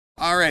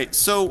All right,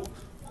 so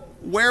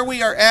where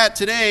we are at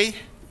today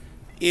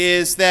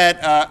is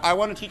that I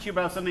want to teach you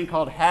about something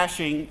called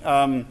hashing.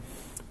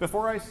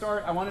 Before I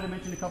start, I wanted to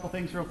mention a couple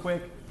things real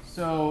quick.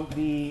 So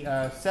the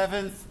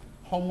 7th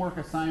homework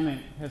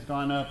assignment has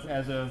gone up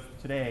as of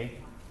today.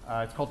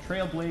 It's called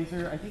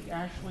Trailblazer. I think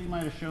Ashley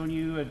might have shown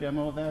you a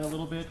demo of that a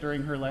little bit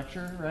during her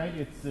lecture, right?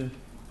 It's a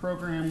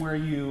program where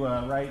you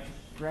write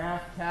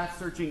graph path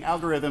searching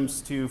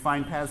algorithms to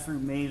find paths through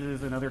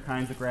mazes and other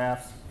kinds of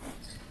graphs.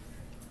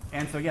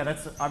 And so yeah,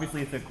 that's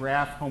obviously it's a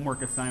graph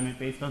homework assignment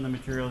based on the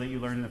material that you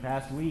learned in the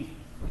past week.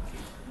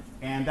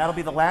 And that'll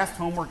be the last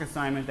homework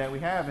assignment that we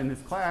have in this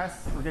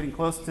class. We're getting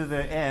close to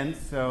the end,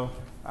 so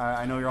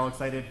I know you're all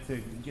excited to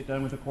get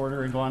done with the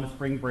quarter and go on to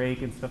spring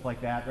break and stuff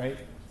like that, right?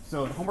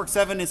 So homework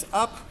 7 is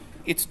up.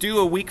 It's due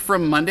a week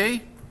from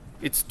Monday.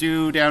 It's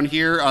due down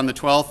here on the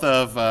 12th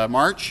of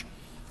March.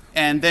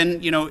 And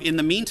then, you know, in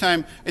the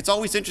meantime, it's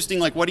always interesting,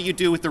 like, what do you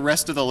do with the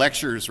rest of the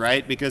lectures,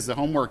 right? Because the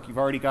homework, you've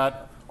already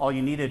got all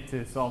you needed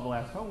to solve the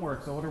last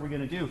homework, so what are we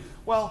going to do?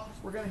 Well,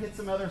 we're going to hit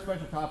some other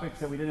special topics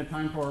that we didn't have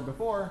time for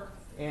before,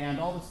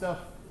 and all the stuff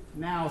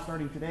now,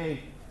 starting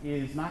today,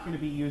 is not going to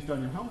be used on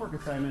your homework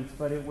assignments,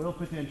 but it will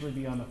potentially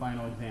be on the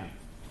final exam.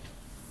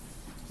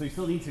 So you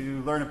still need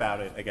to learn about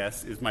it, I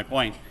guess, is my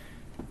point.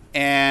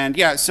 And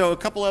yeah, so a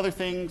couple other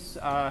things.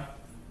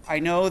 I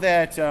know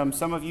that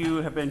some of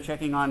you have been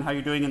checking on how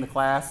you're doing in the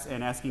class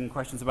and asking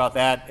questions about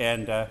that,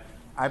 and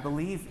I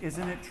believe,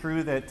 isn't it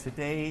true that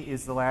today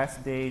is the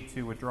last day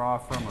to withdraw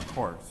from a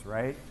course,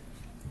 right?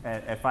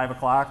 At 5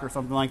 o'clock or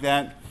something like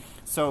that?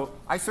 So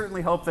I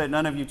certainly hope that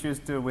none of you choose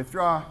to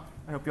withdraw.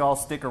 I hope you all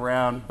stick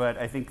around, but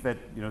I think that,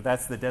 you know,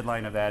 that's the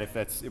deadline of that if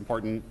that's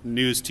important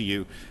news to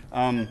you.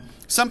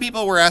 Some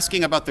people were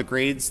asking about the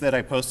grades that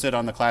I posted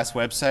on the class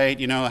website.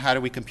 You know, how do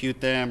we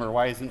compute them, or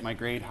why isn't my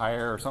grade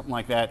higher, or something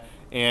like that.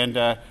 And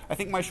I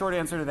think my short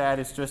answer to that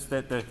is just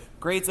that the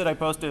grades that I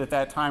posted at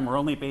that time were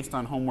only based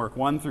on homework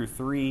 1 through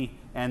 3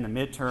 and the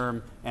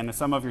midterm and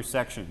some of your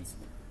sections.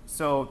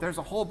 So there's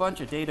a whole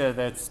bunch of data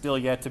that's still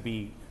yet to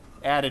be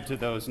added to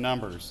those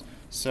numbers.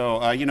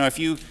 So you know, if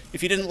you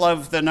didn't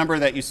love the number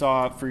that you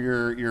saw for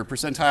your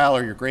percentile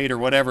or your grade or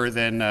whatever,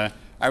 then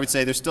I would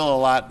say there's still a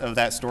lot of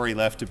that story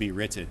left to be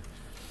written.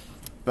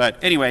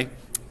 But anyway,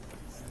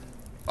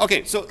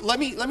 okay, so let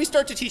me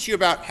start to teach you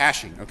about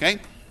hashing, okay?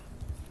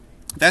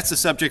 That's the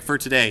subject for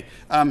today.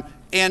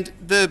 And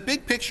the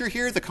big picture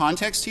here, the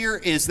context here,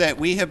 is that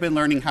we have been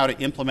learning how to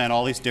implement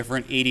all these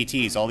different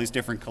ADTs, all these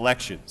different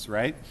collections,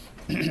 right?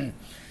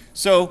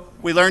 So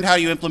we learned how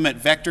you implement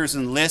vectors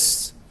and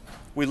lists.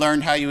 We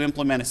learned how you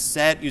implement a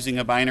set using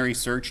a binary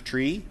search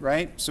tree,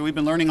 right? So we've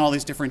been learning all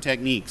these different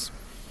techniques.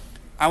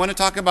 I want to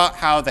talk about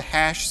how the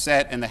hash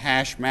set and the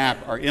hash map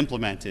are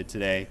implemented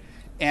today.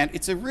 And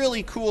it's a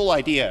really cool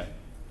idea.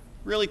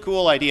 Really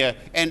cool idea.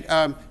 And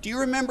do you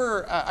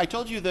remember, I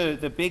told you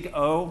the big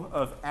O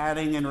of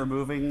adding and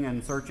removing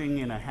and searching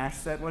in a hash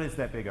set? What is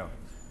that big O?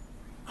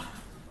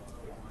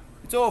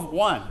 It's O of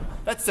 1.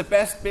 That's the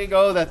best big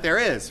O that there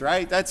is,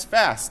 right? That's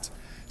fast.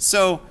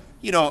 So,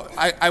 you know,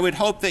 I would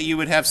hope that you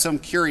would have some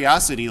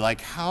curiosity,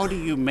 like, how do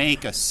you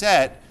make a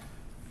set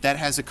that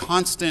has a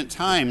constant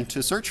time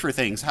to search for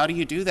things? How do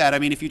you do that? I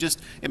mean, if you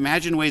just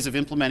imagine ways of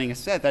implementing a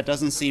set, that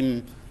doesn't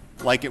seem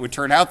like it would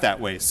turn out that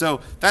way.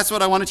 So that's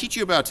what I want to teach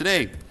you about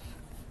today.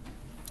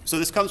 So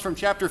this comes from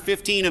chapter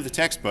 15 of the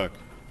textbook.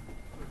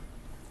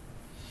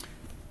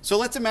 So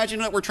let's imagine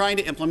that we're trying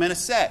to implement a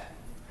set.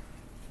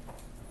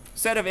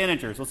 Set of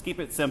integers. Let's keep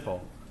it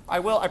simple. I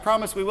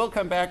promise we will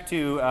come back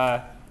to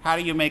how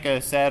do you make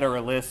a set or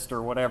a list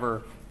or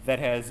whatever that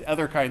has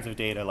other kinds of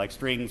data like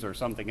strings or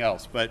something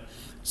else. But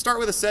start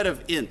with a set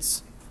of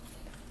ints.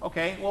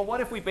 Okay, well,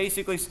 what if we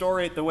basically store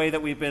it the way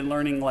that we've been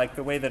learning, like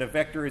the way that a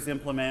vector is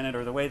implemented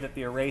or the way that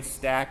the array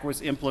stack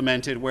was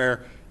implemented,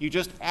 where you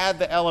just add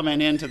the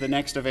element into the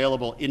next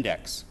available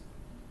index.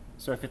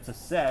 So if it's a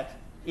set,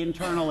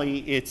 internally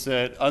it's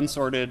an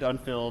unsorted,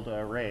 unfilled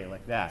array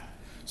like that.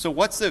 So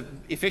what's the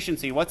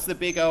efficiency? What's the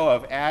big O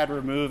of add,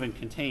 remove, and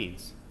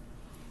contains?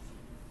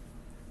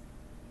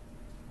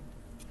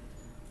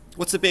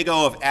 What's the big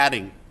O of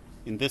adding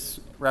in this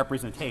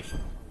representation?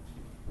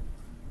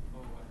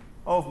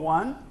 O of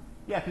 1?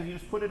 Yeah, because you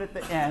just put it at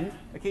the end.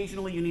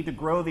 Occasionally you need to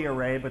grow the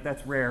array, but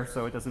that's rare,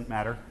 so it doesn't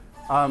matter.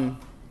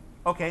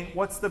 Okay,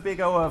 what's the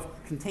big O of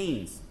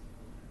contains?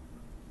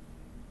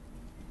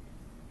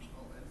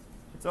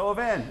 It's O of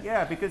n.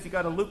 Yeah, because you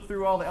got to loop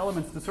through all the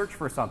elements to search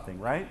for something,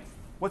 right?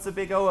 What's the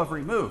big O of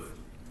remove?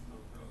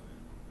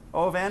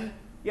 O of n?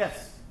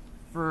 Yes,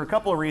 for a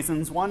couple of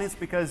reasons. One is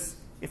because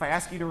if I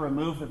ask you to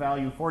remove the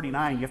value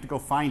 49, you have to go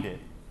find it.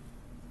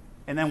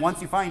 And then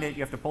once you find it,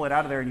 you have to pull it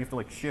out of there and you have to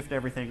like shift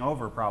everything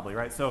over probably,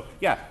 right? So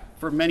yeah,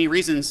 for many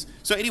reasons.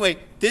 So anyway,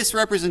 this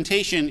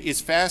representation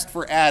is fast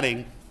for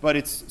adding, but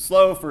it's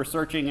slow for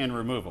searching and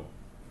removal.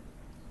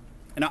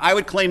 And I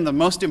would claim the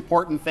most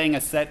important thing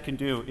a set can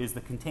do is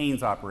the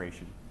contains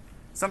operation.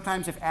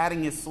 Sometimes if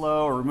adding is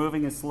slow or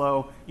removing is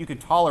slow, you can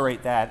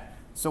tolerate that.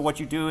 So what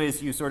you do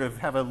is you sort of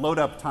have a load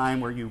up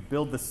time where you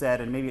build the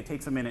set and maybe it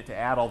takes a minute to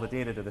add all the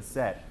data to the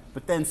set.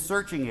 But then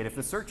searching it, if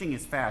the searching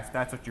is fast,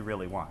 that's what you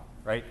really want,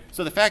 right?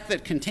 So the fact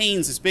that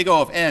contains is big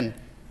O of n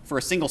for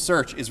a single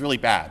search is really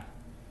bad.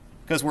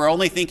 Because we're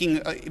only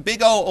thinking,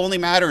 big O only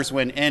matters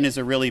when n is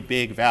a really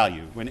big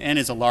value, when n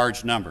is a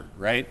large number,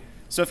 right?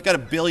 So if you've got a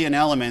billion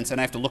elements and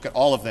I have to look at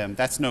all of them,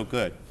 that's no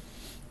good.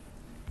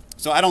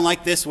 So I don't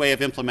like this way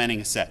of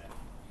implementing a set.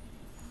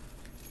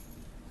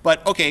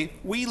 But okay,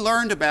 we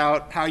learned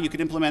about how you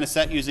could implement a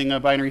set using a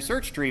binary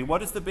search tree.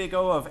 What is the big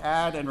O of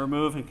add and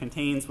remove and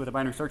contains with a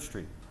binary search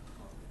tree?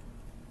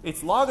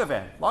 It's log of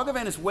n. Log of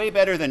n is way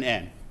better than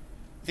n.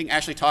 I think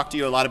Ashley talked to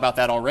you a lot about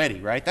that already,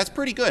 right? That's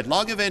pretty good.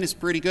 Log of n is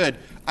pretty good.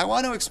 I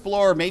want to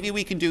explore, maybe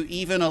we can do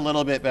even a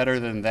little bit better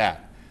than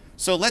that.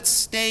 So let's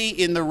stay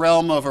in the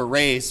realm of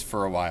arrays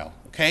for a while,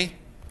 okay?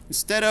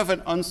 Instead of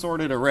an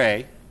unsorted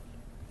array,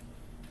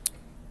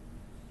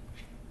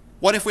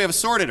 what if we have a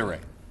sorted array?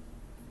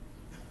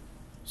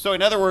 So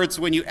in other words,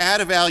 when you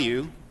add a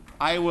value,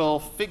 I will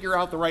figure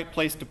out the right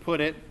place to put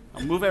it.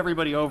 I'll move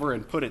everybody over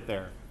and put it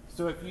there.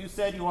 So if you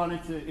said you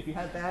wanted to, if you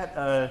had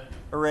that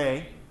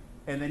array,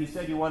 and then you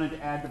said you wanted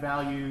to add the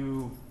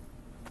value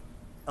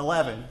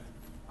 11,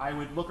 I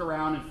would look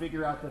around and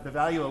figure out that the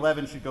value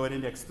 11 should go at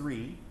index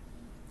 3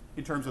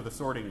 in terms of the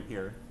sorting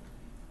here.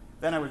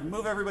 Then I would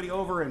move everybody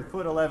over and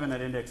put 11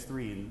 at index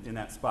 3 in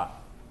that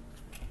spot.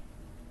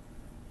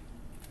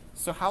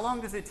 So how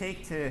long does it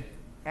take to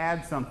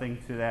add something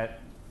to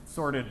that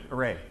sorted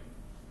array?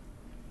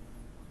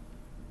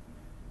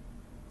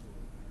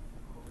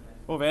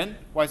 O of n?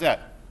 Why is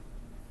that?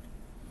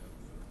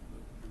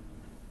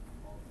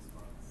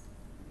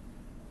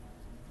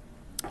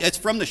 It's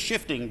from the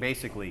shifting,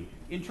 basically.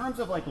 In terms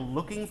of like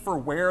looking for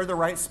where the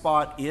right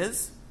spot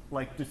is,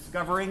 like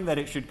discovering that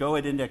it should go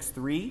at index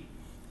 3,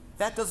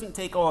 that doesn't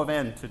take O of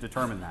n to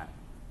determine that.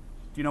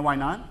 Do you know why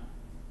not?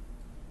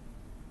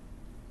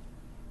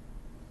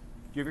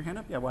 Do you have your hand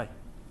up? Yeah, why?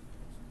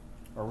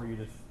 Or were you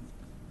just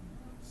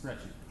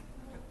stretching?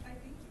 I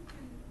think you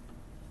can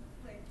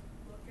like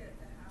look at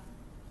the half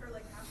or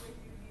like halfway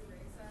through the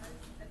array size,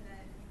 and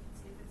then you can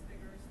see if it's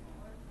bigger or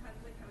smaller, kind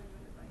of like how we do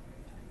with the binary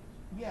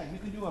tree. Yeah, you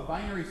can do a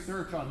binary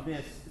search on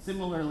this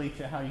similarly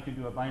to how you can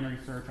do a binary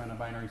search on a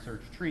binary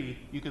search tree.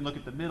 You can look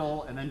at the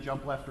middle and then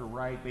jump left or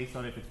right based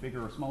on if it's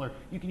bigger or smaller.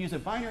 You can use a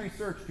binary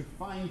search to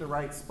find the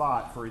right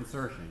spot for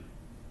insertion.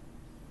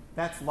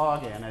 That's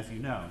log n, as you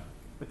know.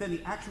 But then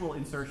the actual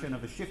insertion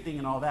of the shifting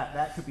and all that,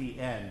 that could be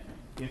n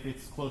if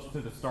it's close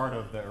to the start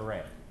of the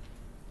array,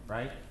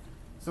 right?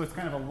 So it's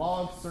kind of a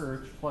log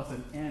search plus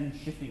an n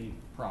shifting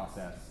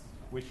process,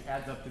 which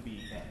adds up to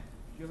be n.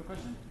 Do you have a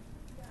question?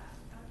 Yeah,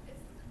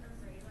 isn't an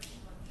array like a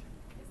function?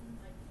 Isn't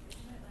it like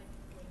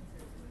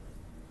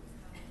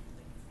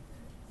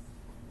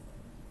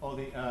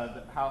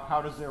pointers? Oh,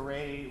 how does the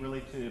array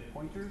relate to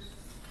pointers?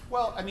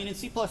 Well, I mean, in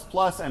C++,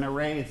 an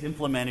array is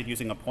implemented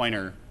using a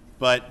pointer.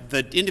 But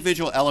the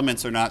individual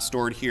elements are not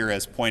stored here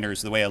as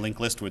pointers the way a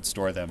linked list would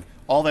store them.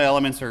 All the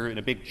elements are in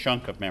a big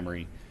chunk of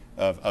memory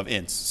of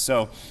ints.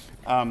 So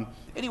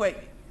anyway,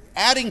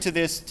 adding to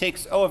this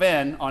takes O of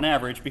n on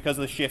average because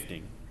of the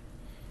shifting.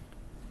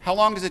 How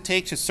long does it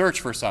take to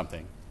search for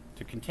something,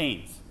 to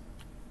contains?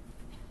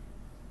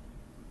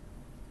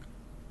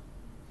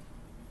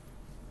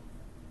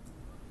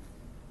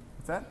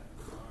 What's that?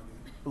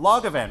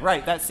 Log of n,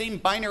 right. That same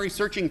binary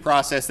searching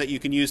process that you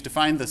can use to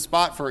find the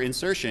spot for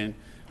insertion,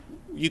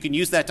 you can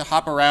use that to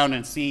hop around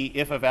and see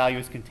if a value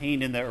is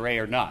contained in the array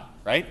or not,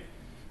 right?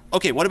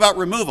 Okay, what about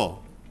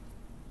removal?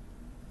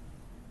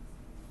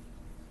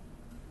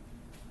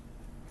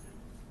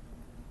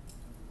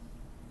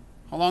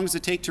 How long does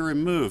it take to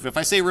remove? If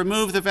I say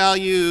remove the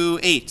value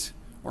 8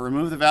 or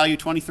remove the value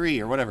 23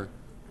 or whatever.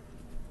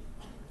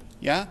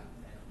 Yeah?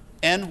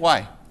 N,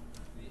 why?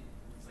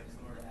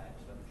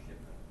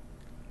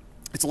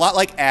 It's a lot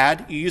like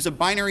add. You use a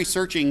binary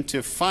searching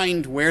to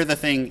find where the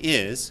thing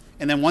is,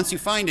 and then once you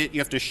find it, you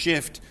have to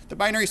shift. The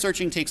binary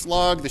searching takes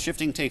log, the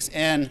shifting takes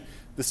n,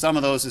 the sum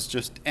of those is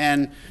just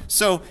n.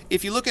 So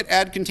if you look at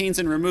add, contains,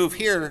 and remove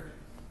here,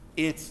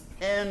 it's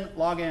n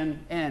log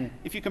n, n.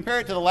 If you compare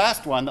it to the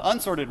last one, the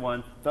unsorted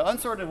one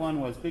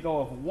was big O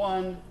of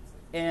 1,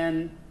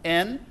 n,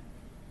 n.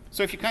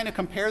 So if you kind of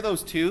compare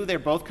those two, they're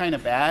both kind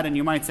of bad, and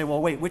you might say,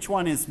 well, wait, which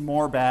one is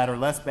more bad or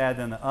less bad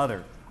than the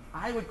other?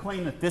 I would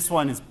claim that this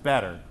one is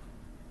better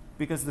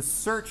because the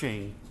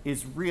searching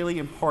is really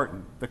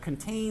important. The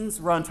contains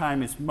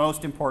runtime is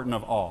most important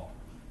of all.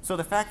 So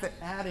the fact that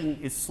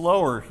adding is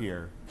slower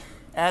here,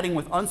 adding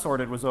with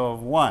unsorted was O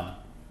of 1.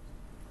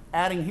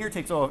 Adding here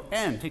takes O of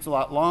n, takes a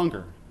lot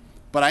longer.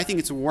 But I think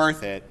it's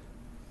worth it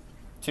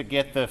to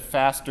get the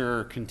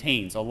faster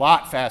contains, a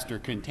lot faster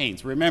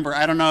contains. Remember,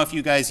 I don't know if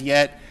you guys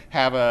yet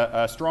have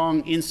a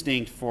strong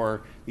instinct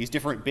for these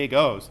different big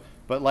O's.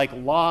 But like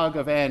log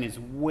of n is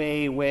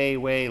way, way,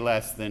 way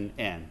less than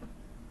n.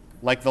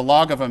 Like the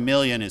log of a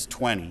million is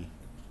 20.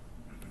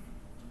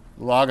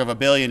 The log of a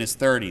billion is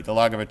 30. The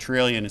log of a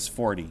trillion is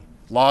 40.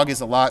 Log is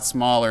a lot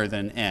smaller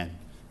than n.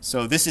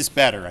 So this is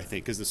better, I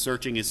think, because the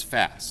searching is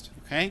fast.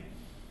 Okay?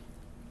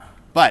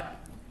 But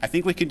I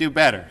think we can do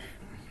better.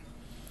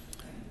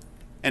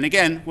 And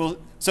again,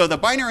 so the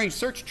binary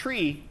search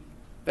tree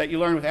that you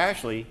learned with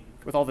Ashley,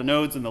 with all the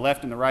nodes and the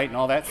left and the right and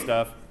all that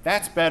stuff,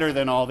 that's better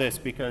than all this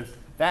because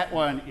that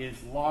one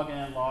is log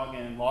n, log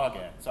n, log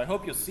n. So I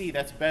hope you'll see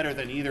that's better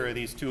than either of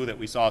these two that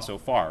we saw so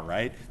far,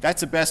 right?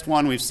 That's the best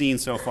one we've seen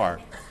so far.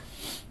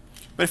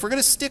 But if we're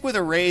going to stick with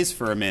arrays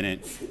for a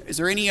minute, is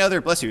there any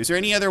other, bless you, is there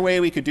any other way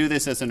we could do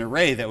this as an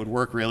array that would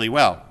work really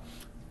well?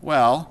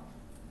 Well,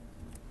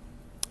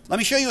 let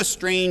me show you a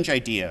strange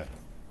idea.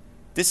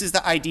 This is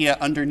the idea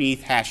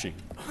underneath hashing.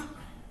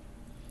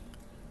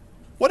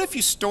 What if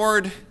you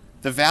stored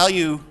the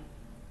value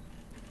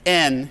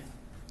n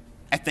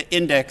at the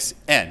index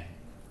n?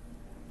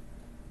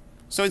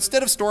 So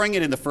instead of storing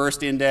it in the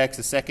first index,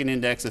 the second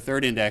index, the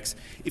third index,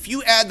 if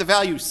you add the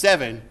value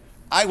 7,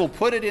 I will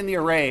put it in the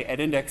array at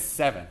index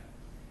 7.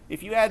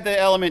 If you add the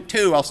element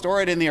 2, I'll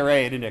store it in the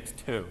array at index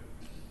 2.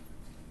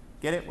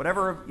 Get it?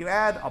 Whatever you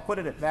add, I'll put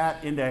it at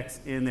that index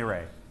in the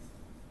array.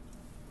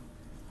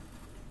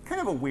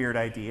 Kind of a weird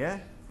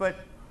idea, but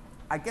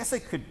I guess I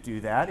could do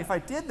that. If I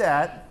did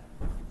that,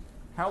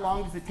 how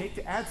long does it take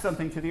to add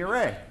something to the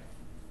array?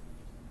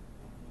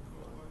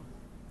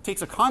 It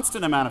takes a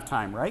constant amount of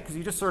time, right? Because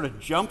you just sort of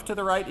jump to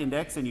the right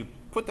index and you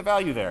put the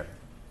value there.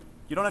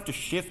 You don't have to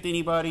shift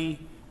anybody.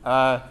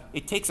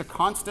 It takes a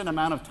constant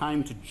amount of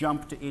time to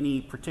jump to any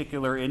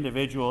particular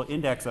individual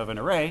index of an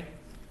array.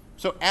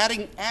 So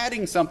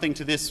adding something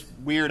to this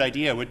weird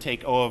idea would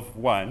take O of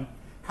 1.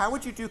 How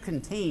would you do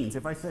contains?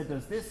 If I said,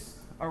 does this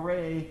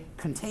array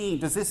contain,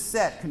 does this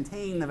set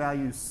contain the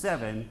value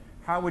 7?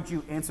 How would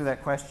you answer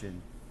that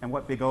question? And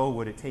what big O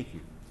would it take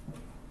you?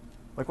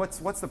 Like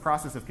what's the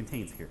process of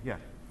contains here? Yeah.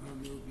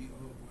 It would be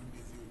O of 1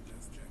 because you would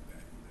just check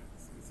that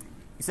index.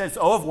 You said it's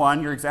O of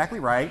 1. You're exactly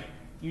right.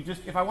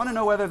 If I want to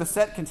know whether the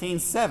set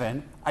contains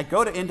 7, I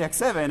go to index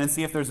 7 and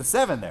see if there's a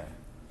 7 there,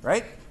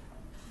 right?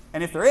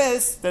 And if there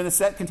is, then the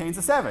set contains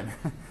a 7.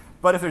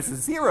 But if there's a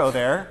 0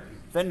 there,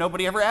 then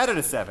nobody ever added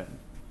a 7.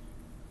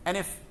 And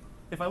if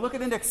I look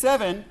at index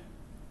 7,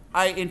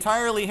 I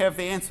entirely have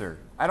the answer.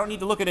 I don't need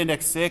to look at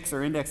index 6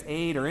 or index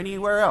 8 or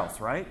anywhere else,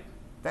 right?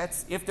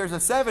 If there's a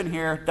 7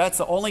 here, that's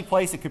the only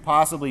place it could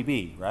possibly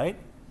be, right?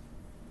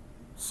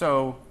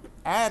 So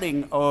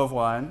adding O of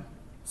 1,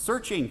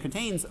 searching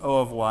contains O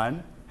of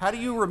 1. How do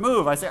you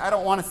remove? I say, I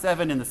don't want a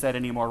 7 in the set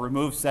anymore.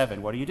 Remove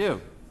 7. What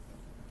do?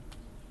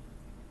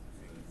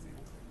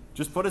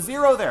 Just put a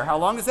 0 there. How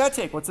long does that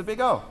take? What's the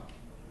big O?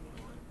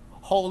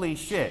 Holy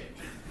shit.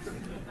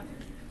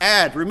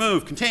 Add,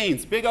 remove,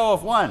 contains, big O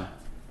of 1.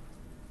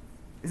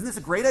 Isn't this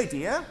a great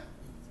idea?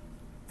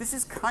 This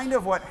is kind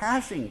of what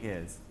hashing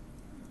is.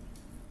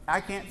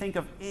 I can't think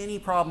of any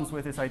problems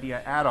with this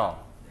idea at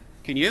all.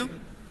 Can you?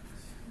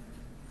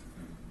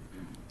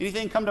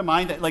 Anything come to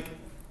mind that, like,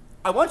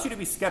 I want you to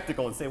be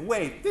skeptical and say,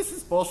 wait, this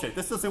is bullshit.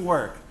 This doesn't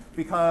work.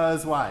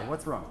 Because why?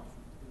 What's wrong?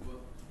 Well,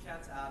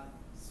 can't add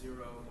 0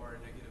 or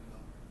a negative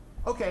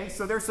number. Okay,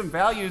 so there's some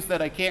values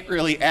that I can't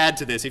really add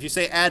to this. If you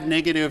say add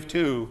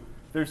 -2,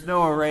 there's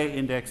no array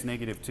index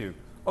 -2.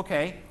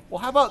 Okay,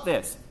 well, how about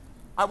this?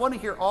 I want to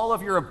hear all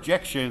of your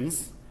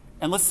objections,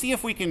 and let's see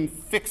if we can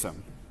fix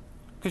them.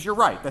 Because you're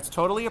right, that's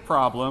totally a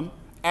problem.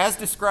 As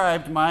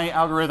described, my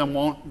algorithm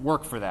won't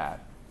work for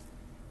that.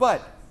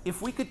 But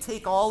if we could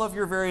take all of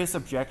your various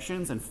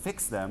objections and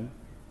fix them,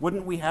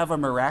 wouldn't we have a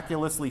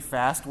miraculously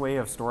fast way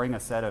of storing a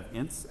set of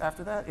ints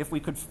after that? If we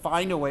could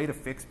find a way to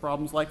fix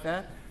problems like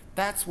that,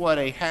 that's what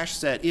a hash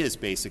set is,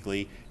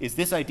 basically, is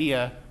this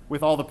idea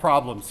with all the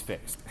problems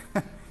fixed.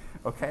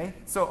 Okay?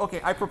 So,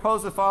 okay, I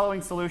propose the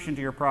following solution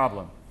to your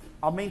problem.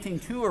 I'll maintain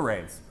 2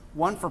 arrays,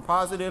 one for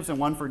positives and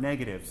one for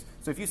negatives.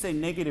 So if you say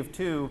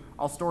 -2,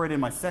 I'll store it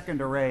in my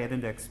second array at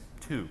index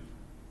 2.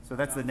 So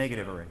that's the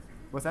negative array.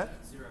 What's that?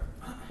 0.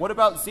 What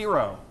about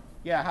 0?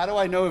 Yeah, how do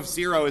I know if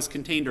 0 is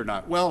contained or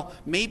not? Well,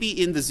 maybe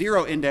in the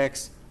 0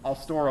 index, I'll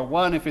store a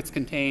 1 if it's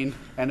contained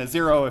and a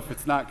 0 if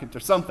it's not, or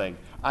something.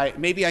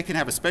 Maybe I can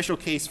have a special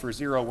case for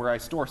 0 where I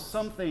store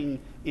something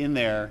in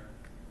there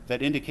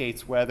that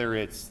indicates whether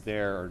it's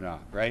there or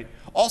not, right?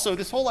 Also,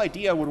 this whole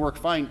idea would work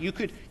fine. You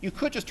could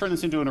just turn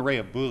this into an array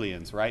of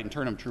Booleans, right, and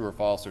turn them true or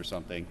false or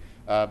something.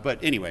 But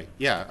anyway,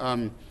 yeah.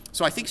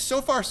 So I think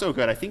so far so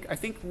good. I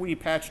think we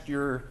patched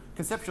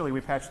conceptually we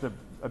patched the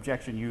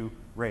objection you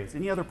raised.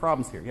 Any other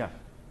problems here? Yeah.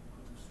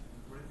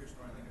 What if you're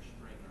storing like a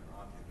string or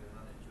an object? There's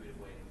not an intuitive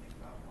way to think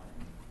about one.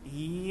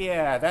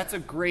 Yeah, that's a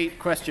great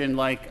question.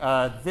 Like,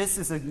 this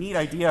is a neat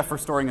idea for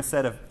storing a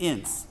set of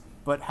ints.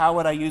 But how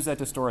would I use that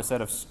to store a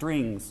set of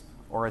strings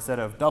or a set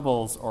of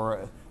doubles?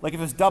 Or like if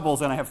it's doubles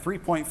and I have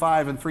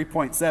 3.5 and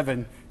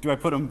 3.7, do I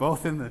put them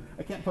both in the?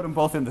 I can't put them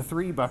both in the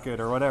 3 bucket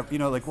or whatever. You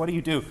know, like what do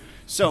you do?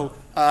 So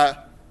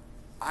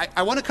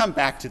I want to come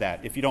back to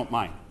that if you don't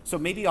mind. So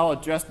maybe I'll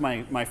adjust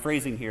my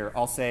phrasing here.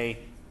 I'll say,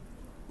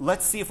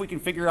 let's see if we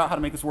can figure out how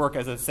to make this work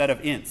as a set of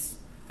ints.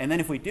 And then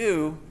if we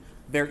do,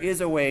 there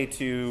is a way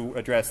to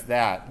address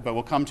that. But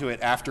we'll come to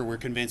it after we're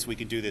convinced we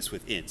can do this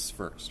with ints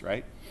first,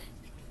 right?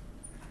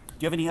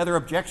 Do you have any other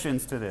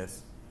objections to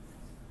this?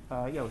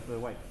 Yeah, with the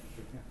white.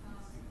 Sure, yeah.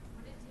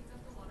 Would it take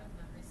up a lot of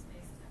memory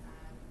space to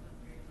add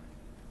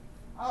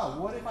a oh,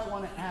 what if I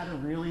want to add a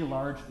really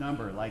large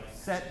number, like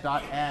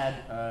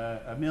set.add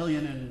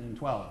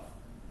 1,012,000,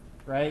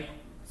 right?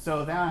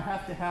 So now I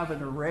have to have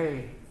an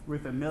array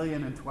with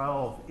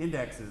 1,012,000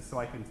 indexes so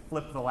I can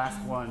flip the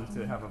last one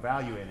to have a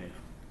value in it.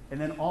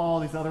 And then all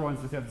these other ones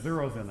just have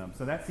zeros in them.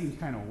 So that seems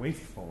kind of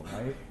wasteful,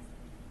 right?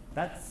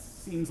 That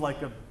seems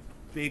like a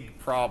big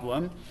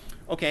problem.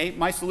 Okay,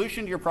 my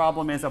solution to your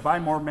problem is I buy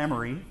more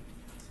memory,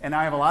 and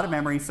I have a lot of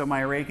memory, so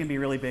my array can be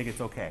really big.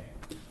 It's okay.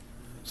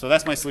 So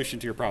that's my solution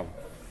to your problem.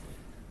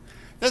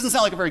 Doesn't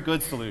sound like a very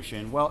good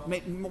solution. Well,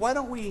 why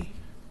don't we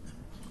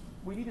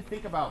need to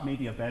think about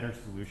maybe a better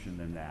solution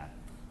than that.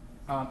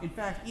 In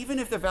fact, even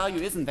if the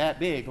value isn't that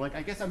big, like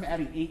I guess I'm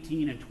adding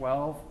 18 and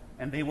 12,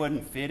 and they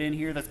wouldn't fit in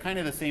here, that's kind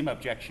of the same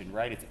objection,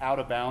 right? It's out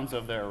of bounds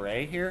of the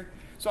array here.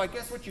 So I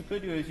guess what you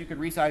could do is you could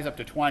resize up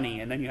to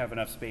 20, and then you have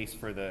enough space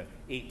for the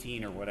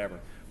 18 or whatever.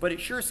 But it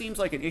sure seems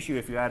like an issue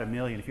if you add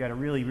 1,000,000. If you had a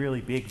really, really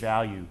big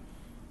value,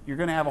 you're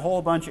going to have a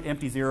whole bunch of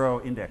empty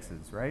zero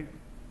indexes, right?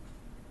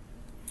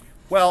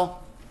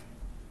 Well,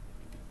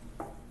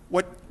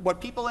 what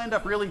people end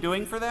up really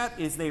doing for that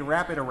is they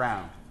wrap it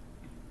around.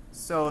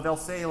 So they'll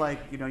say, like,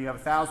 you know, you have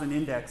 1,000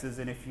 indexes,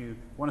 and if you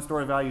want to store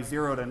the value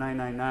 0 to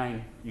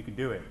 999, you can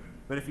do it.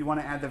 But if you want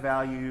to add the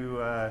value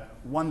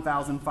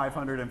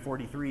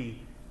 1,543,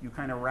 you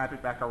kind of wrap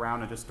it back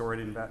around and just store it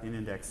in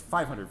index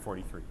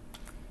 543.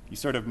 You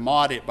sort of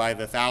mod it by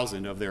the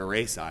 1,000 of the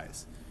array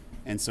size.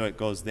 And so it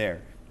goes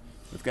there.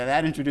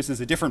 That introduces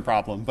a different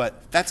problem,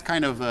 but that's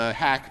kind of a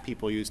hack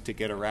people use to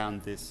get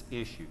around this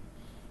issue.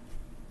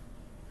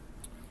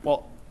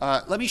 Well,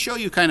 let me show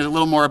you kind of a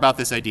little more about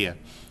this idea.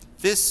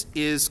 This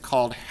is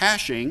called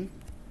hashing.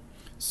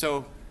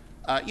 So,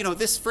 you know,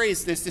 this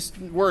phrase, this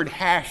word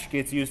hash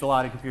gets used a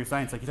lot in computer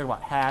science. Like you talk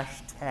about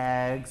hash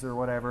tags or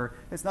whatever.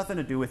 It's nothing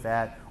to do with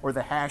that. Or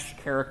the hash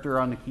character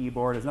on the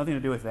keyboard has nothing to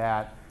do with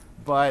that.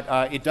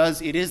 But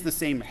it is the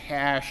same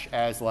hash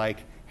as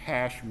like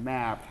hash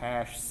map,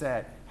 hash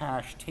set,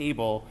 hash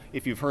table.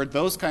 If you've heard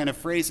those kind of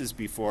phrases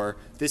before,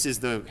 this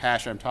is the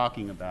hash I'm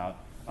talking about.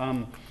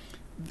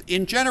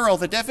 In general,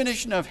 the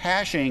definition of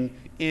hashing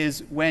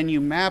is when you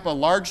map a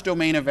large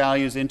domain of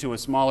values into a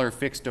smaller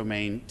fixed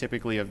domain,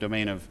 typically a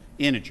domain of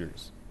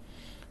integers.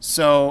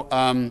 So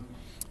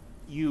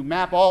you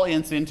map all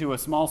ints into a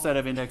small set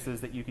of indexes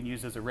that you can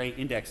use as array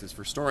indexes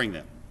for storing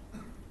them.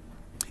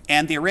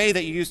 And the array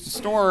that you use to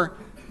store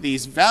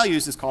these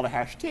values is called a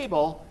hash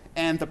table,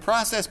 and the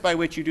process by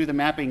which you do the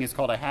mapping is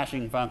called a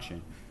hashing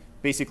function.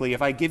 Basically,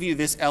 if I give you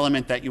this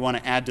element that you want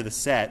to add to the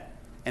set,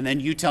 and then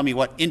you tell me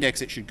what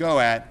index it should go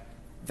at,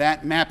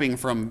 that mapping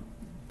from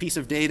piece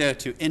of data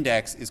to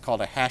index is called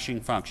a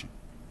hashing function.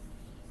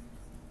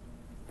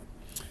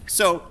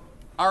 So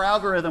our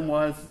algorithm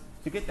was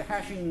to get the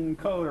hashing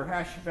code or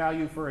hash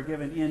value for a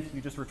given int,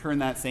 you just return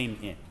that same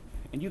int.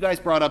 And you guys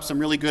brought up some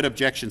really good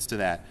objections to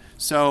that.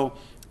 So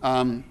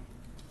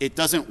it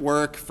doesn't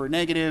work for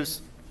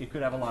negatives. It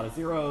could have a lot of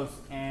zeros,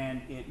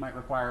 and it might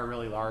require a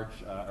really large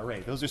array.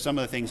 Those are some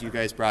of the things you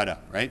guys brought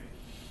up, right?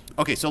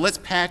 Okay, so let's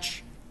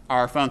patch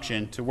our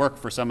function to work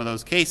for some of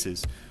those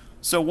cases.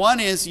 So one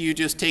is you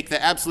just take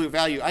the absolute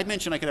value. I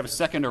mentioned I could have a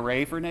second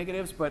array for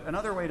negatives, but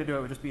another way to do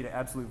it would just be to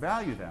absolute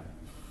value them.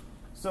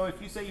 So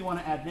if you say you want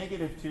to add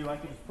 -2, I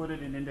could just put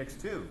it in index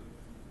 2.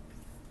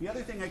 The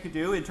other thing I could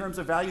do in terms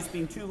of values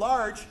being too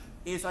large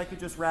is I could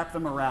just wrap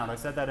them around. I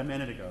said that a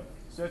minute ago.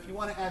 So if you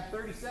want to add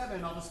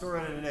 37, I'll just store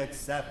it in index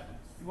 7.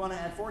 If you want to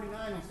add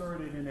 49, I'll store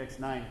it in index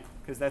 9,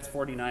 because that's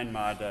 49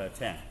 mod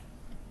 10.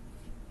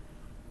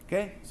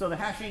 Okay, so the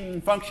hashing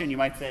function, you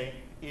might say,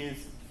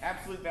 is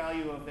absolute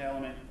value of the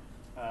element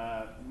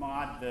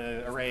mod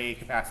the array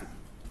capacity.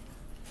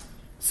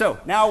 So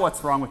now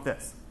what's wrong with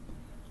this?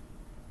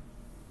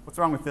 What's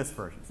wrong with this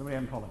version? Somebody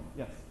haven't called on it.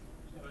 Yes?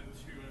 The 2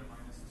 and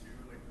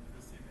 -2, like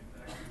the same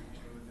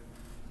index.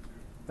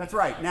 That's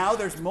right. Now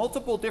there's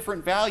multiple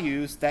different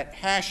values that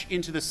hash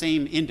into the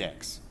same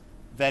index.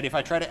 That if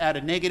I try to add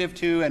a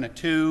 -2 and a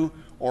 2,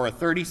 or a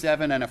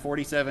 37 and a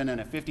 47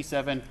 and a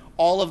 57,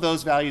 all of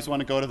those values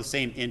want to go to the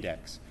same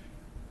index.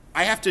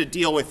 I have to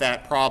deal with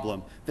that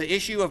problem. The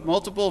issue of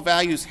multiple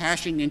values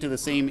hashing into the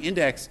same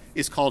index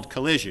is called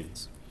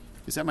collisions.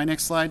 Is that my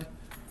next slide?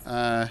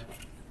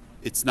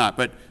 It's not.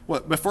 But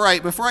before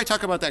I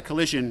talk about that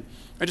collision,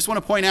 I just want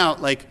to point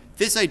out, like,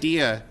 this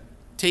idea,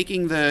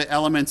 taking the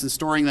elements and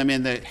storing them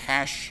in the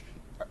hash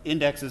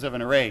indexes of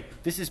an array,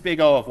 this is big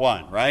O of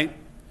 1, right?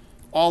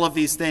 All of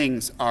these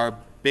things are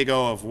big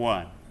O of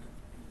 1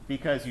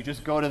 because you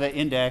just go to the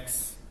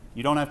index.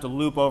 You don't have to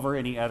loop over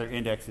any other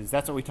indexes.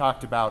 That's what we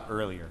talked about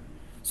earlier.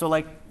 So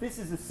like, this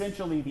is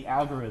essentially the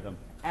algorithm.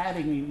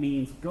 Adding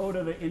means go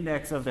to the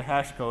index of the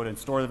hash code and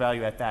store the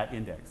value at that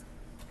index.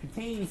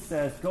 Contain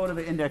says go to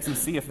the index and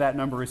see if that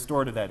number is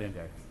stored at that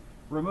index.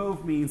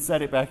 Remove means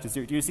set it back to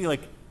 0. Do you see,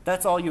 like,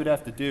 that's all you'd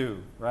have to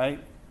do, right?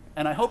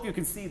 And I hope you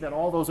can see that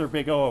all those are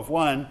big O of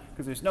 1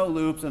 because there's no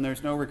loops and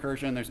there's no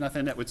recursion. There's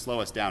nothing that would slow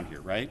us down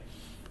here, right?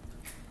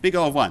 Big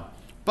O of 1.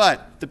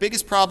 But the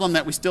biggest problem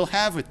that we still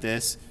have with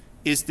this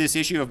is this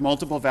issue of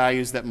multiple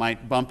values that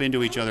might bump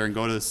into each other and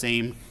go to the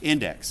same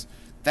index.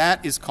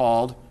 That is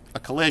called a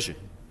collision.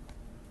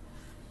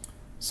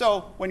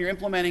 So when you're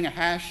implementing a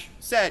hash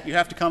set, you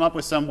have to come up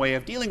with some way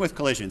of dealing with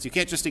collisions. You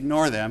can't just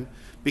ignore them,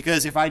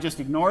 because if I just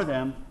ignore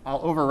them,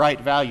 I'll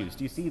overwrite values.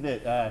 Do you see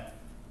that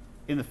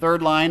in the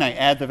third line, I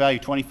add the value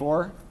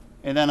 24,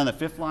 and then on the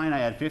fifth line, I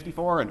add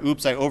 54, and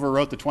oops, I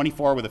overwrote the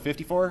 24 with a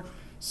 54.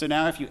 So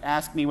now if you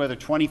ask me whether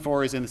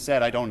 24 is in the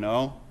set, I don't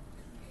know,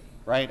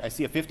 right? I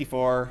see a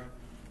 54,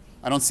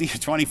 I don't see a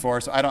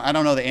 24, so I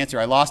don't know the answer.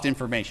 I lost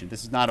information.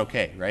 This is not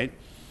okay, right?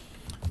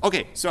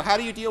 Okay, so how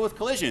do you deal with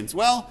collisions?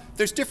 Well,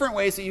 there's different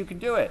ways that you can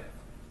do it.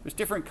 There's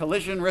different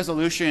collision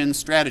resolution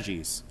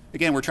strategies.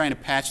 Again, we're trying to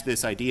patch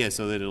this idea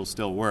so that it'll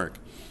still work.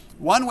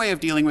 One way of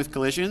dealing with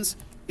collisions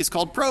is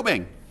called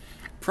probing.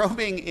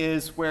 Probing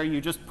is where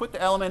you just put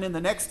the element in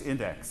the next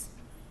index.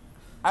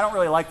 I don't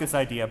really like this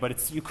idea,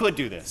 but you could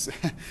do this.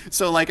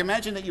 So like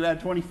imagine that you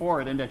add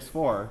 24 at index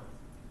 4,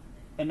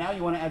 and now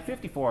you want to add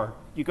 54.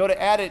 You go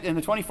to add it in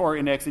the 24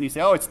 index, and you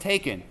say, oh, it's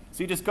taken.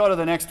 So you just go to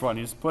the next one.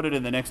 You just put it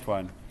in the next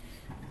one.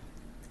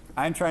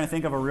 I'm trying to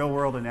think of a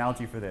real-world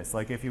analogy for this.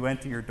 Like if you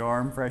went to your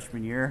dorm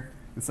freshman year,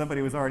 and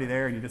somebody was already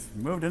there, and you just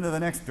moved into the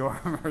next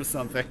dorm or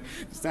something.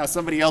 It's now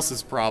somebody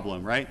else's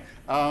problem, right?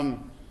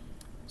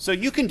 So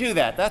you can do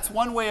that. That's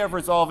one way of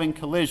resolving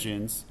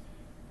collisions.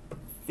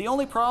 The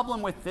only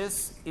problem with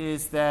this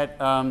is that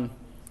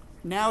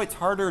now it's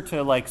harder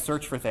to like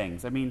search for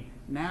things. I mean,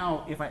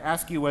 now if I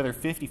ask you whether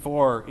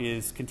 54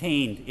 is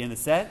contained in the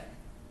set,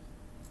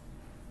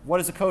 what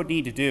does the code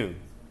need to do?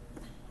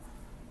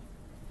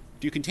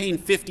 Do you contain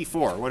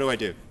 54? What do I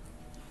do?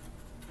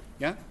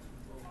 Yeah?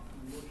 Well,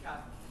 look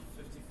at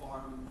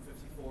 54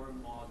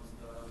 mods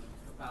the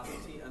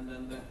capacity, and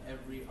then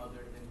every other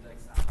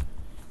index after.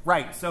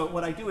 Right. So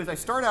what I do is I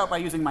start out by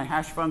using my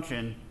hash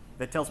function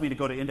that tells me to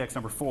go to index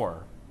number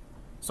 4.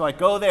 So I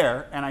go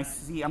there, and I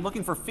see I'm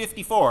looking for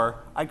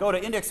 54. I go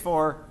to index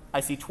 4. I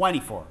see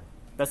 24.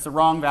 That's the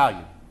wrong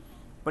value.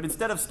 But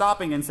instead of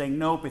stopping and saying,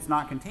 nope, it's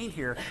not contained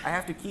here, I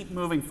have to keep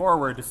moving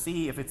forward to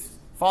see if it's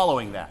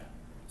following that.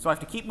 So I have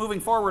to keep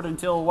moving forward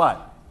until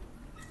what?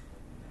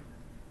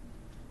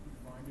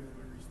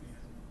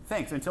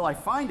 Thanks. Until I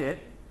find it,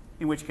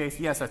 in which case,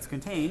 yes, that's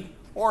contained.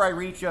 Or I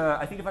reach,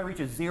 I think if I reach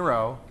a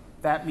 0,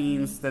 that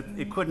means that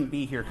it couldn't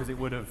be here because it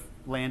would have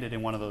landed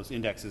in one of those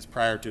indexes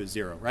prior to a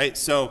 0, right?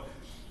 So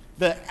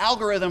the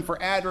algorithm for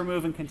add,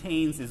 remove, and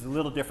contains is a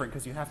little different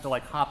because you have to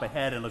like hop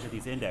ahead and look at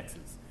these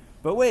indexes.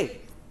 But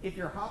wait, if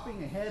you're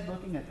hopping ahead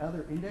looking at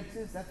other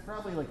indexes, that's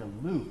probably like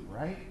a loop,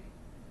 right?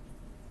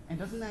 And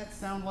doesn't that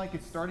sound like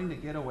it's starting to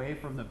get away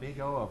from the big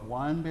O of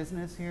 1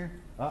 business here?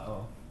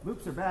 Uh-oh.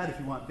 Loops are bad if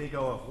you want big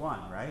O of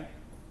 1, right?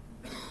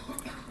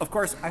 Of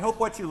course, I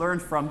hope what you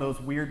learned from those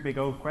weird big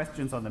O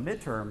questions on the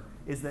midterm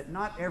is that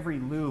not every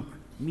loop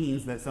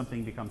means that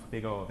something becomes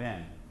big O of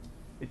n.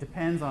 It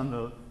depends on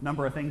the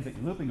number of things that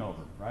you're looping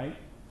over, right?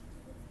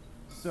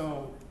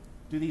 So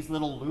do these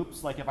little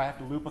loops, like if I have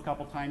to loop a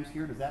couple times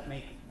here, does that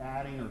make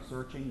adding or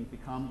searching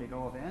become big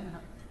O of n?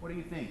 What do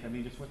you think? I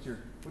mean, just what does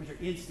your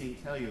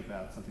instinct tell you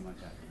about something like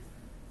that?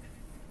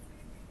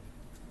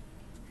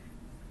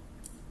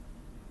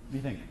 What do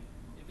you think?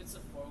 If it's a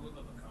for loop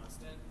of a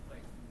constant,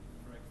 like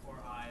for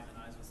i's and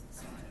i's was the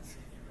size of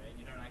the array,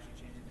 you don't actually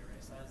change the array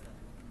size, then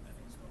I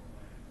think it's go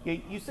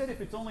away. Yeah, you said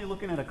if it's only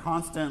looking at a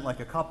constant, like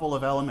a couple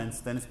of elements,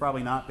 then it's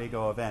probably not big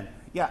O of n.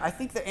 Yeah, I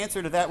think the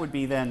answer to that would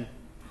be then,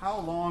 how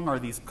long are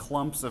these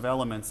clumps of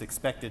elements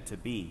expected to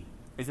be?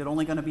 Is it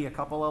only going to be a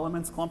couple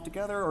elements clumped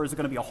together, or is it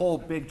going to be a whole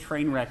big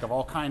train wreck of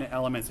all kind of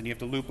elements and you have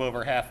to loop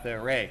over half the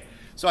array?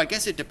 So I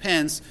guess it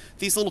depends.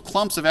 These little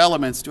clumps of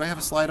elements, do I have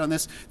a slide on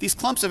this? These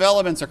clumps of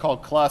elements are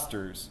called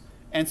clusters.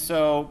 And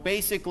so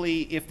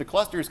basically, if the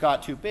clusters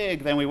got too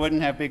big, then we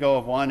wouldn't have big O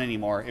of 1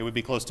 anymore. It would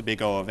be close to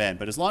big O of n.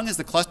 But as long as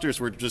the clusters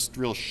were just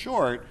real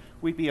short,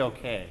 we'd be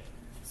okay.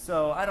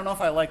 So I don't know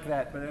if I like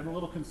that, but I'm a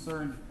little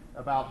concerned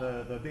about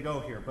the big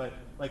O here. But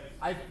like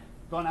I've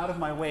gone out of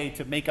my way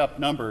to make up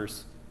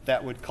numbers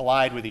that would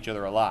collide with each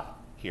other a lot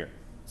here,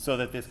 so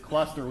that this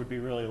cluster would be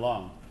really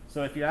long.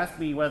 So if you ask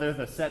me whether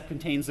the set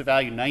contains the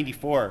value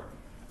 94,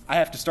 I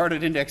have to start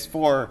at index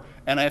 4,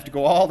 and I have to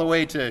go all the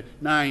way to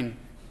 9,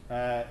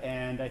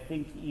 and I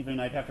think even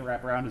I'd have to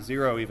wrap around to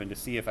 0 even to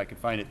see if I could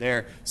find it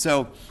there.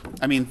 So,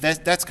 I mean,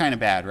 that's kind of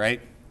bad,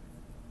 right?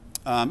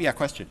 Yeah,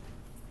 question?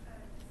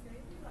 Say if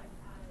you like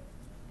added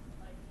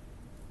like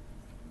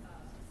so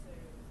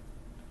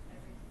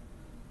every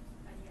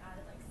and you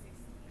added like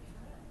 16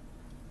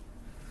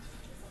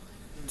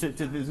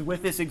 or something.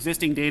 With this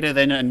existing data,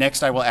 then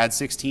next I will add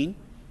 16?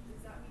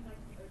 Does that mean like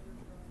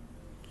overthrowing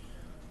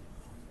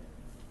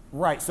the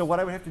Right, so what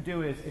I would have to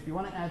do is, if you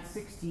want to add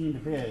 16 to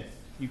this,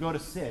 you go to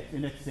 6,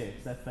 index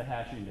 6, that's the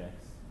hash index,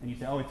 and you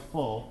say, oh, it's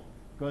full,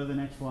 go to the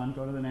next one,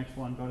 go to the next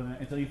one, go to the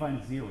next, until you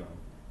find 0.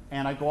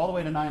 And I'd go all the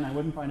way to 9, I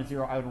wouldn't find a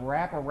 0, I would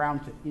wrap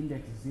around to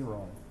index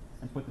 0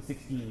 and put the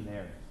 16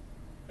 there.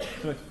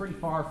 So it's pretty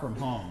far from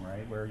home,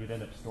 right, where you'd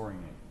end up storing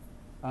it.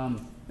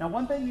 Now,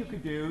 one thing you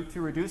could do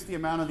to reduce the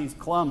amount of these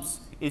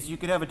clumps is you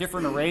could have a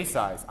different array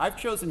size. I've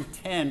chosen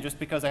 10 just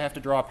because I have to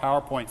draw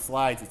PowerPoint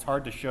slides. It's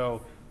hard to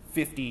show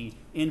 50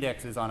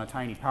 indexes on a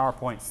tiny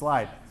PowerPoint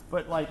slide.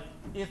 But like,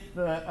 if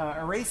the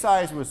array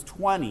size was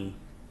 20,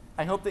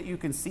 I hope that you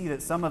can see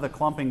that some of the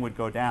clumping would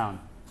go down,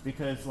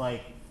 because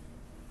like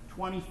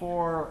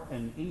 24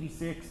 and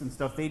 86 and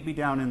stuff, they'd be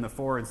down in the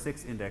 4 and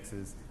 6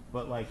 indexes,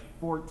 but like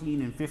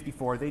 14 and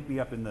 54, they'd be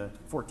up in the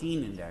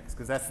 14 index,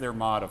 because that's their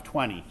mod of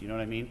 20. Do you know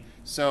what I mean?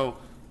 So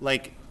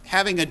like,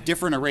 having a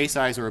different array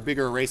size or a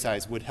bigger array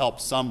size would help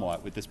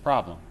somewhat with this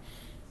problem.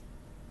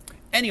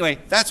 Anyway,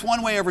 that's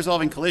one way of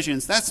resolving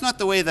collisions. That's not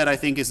the way that I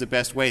think is the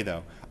best way,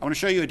 though. I want to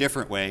show you a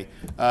different way.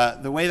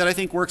 The way that I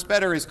think works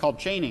better is called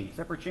chaining,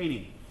 separate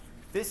chaining.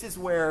 This is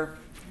where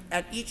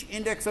at each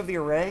index of the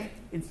array,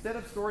 instead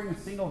of storing a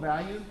single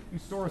value, you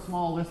store a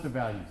small list of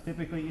values,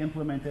 typically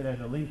implemented as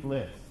a linked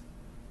list.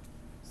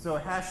 So a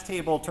hash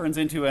table turns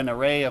into an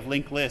array of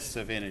linked lists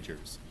of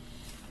integers.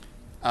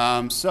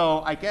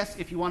 So I guess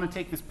if you want to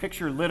take this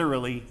picture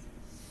literally,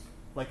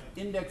 like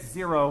index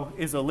 0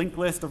 is a linked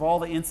list of all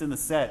the ints in the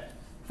set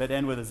that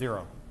end with a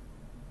 0.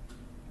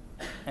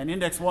 And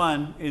index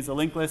 1 is a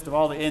linked list of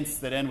all the ints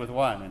that end with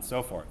 1, and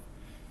so forth.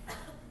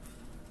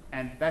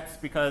 And that's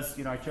because,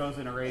 you know, I chose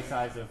an array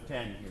size of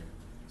 10 here.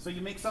 So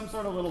you make some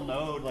sort of little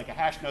node, like a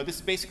hash node. This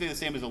is basically the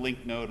same as a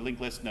linked node,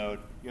 linked list node.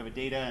 You have a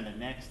data and a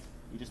next.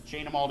 You just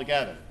chain them all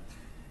together.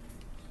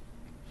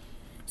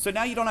 So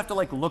now you don't have to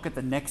like look at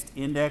the next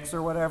index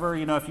or whatever.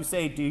 You know, if you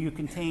say, do you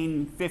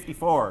contain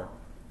 54?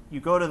 You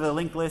go to the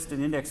linked list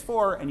in index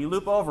 4 and you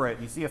loop over it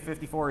and you see if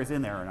 54 is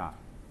in there or not.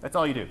 That's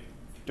all you do. You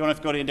don't have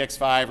to go to index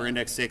 5 or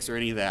index 6 or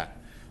any of that.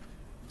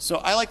 So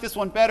I like this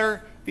one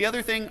better. The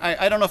other thing,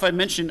 I don't know if I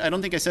mentioned, I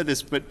don't think I said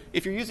this, but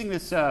if you're using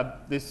this,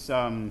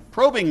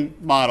 probing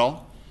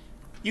model,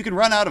 you can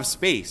run out of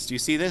space. Do you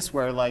see this?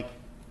 Where like,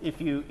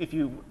 if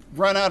you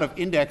run out of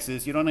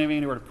indexes, you don't have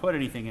anywhere to put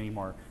anything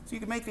anymore. So you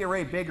can make the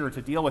array bigger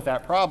to deal with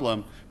that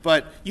problem,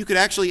 but you could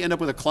actually end up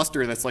with a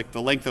cluster that's like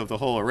the length of the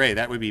whole array.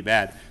 That would be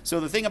bad. So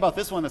the thing about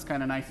this one that's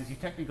kind of nice is you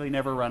technically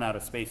never run out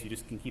of space. You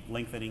just can keep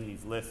lengthening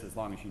these lists as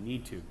long as you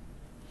need to.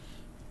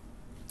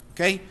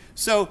 Okay,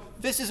 so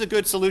this is a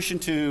good solution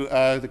to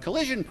the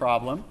collision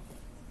problem,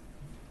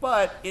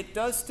 but it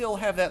does still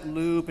have that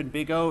loop and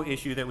big O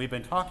issue that we've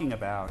been talking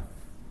about.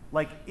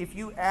 Like if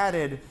you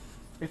added,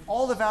 if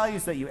all the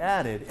values that you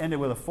added ended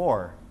with a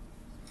 4,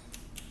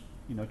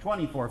 you know,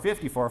 24,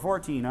 54,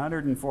 14,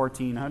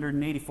 114,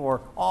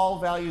 184, all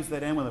values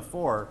that end with a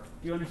 4,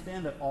 do you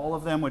understand that all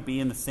of them would be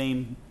in the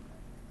same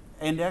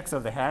index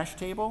of the hash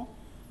table?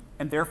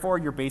 And therefore,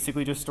 you're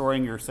basically just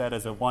storing your set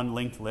as a one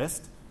linked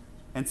list.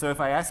 And so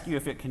if I ask you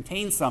if it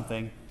contains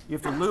something, you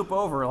have to loop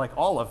over like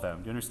all of them.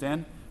 Do you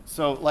understand?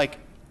 So like,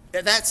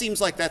 that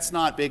seems like that's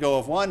not big O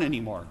of 1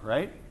 anymore,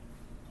 right?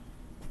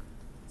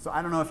 So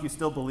I don't know if you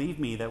still believe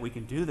me that we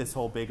can do this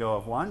whole big O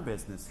of 1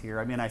 business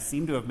here. I mean, I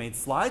seem to have made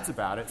slides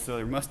about it, so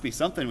there must be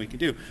something we can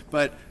do.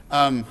 But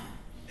I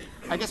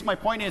guess my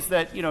point is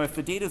that, you know, if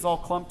the data is all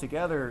clumped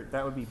together,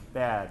 that would be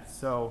bad.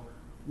 So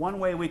one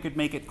way we could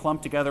make it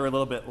clump together a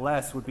little bit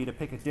less would be to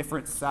pick a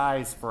different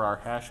size for our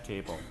hash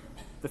table.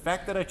 The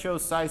fact that I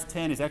chose size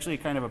 10 is actually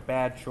kind of a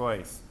bad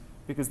choice,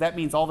 because that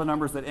means all the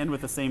numbers that end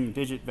with the same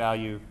digit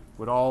value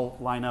would all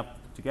line up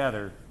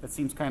together. That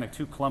seems kind of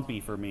too clumpy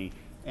for me.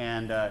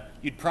 And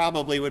you'd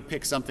probably would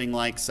pick something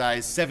like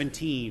size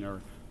 17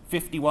 or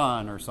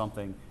 51 or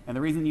something. And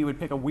the reason you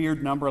would pick a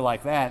weird number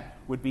like that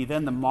would be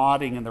then the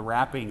modding and the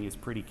wrapping is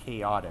pretty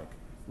chaotic.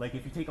 Like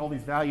if you take all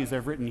these values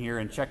I've written here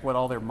and check what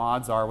all their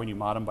mods are when you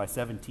mod them by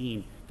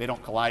 17, they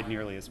don't collide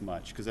nearly as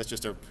much, because that's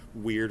just a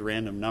weird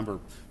random number,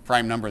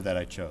 prime number that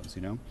I chose,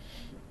 you know?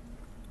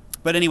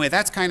 But anyway,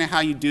 that's kind of how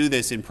you do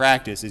this in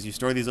practice, is you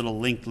store these little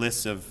linked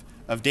lists of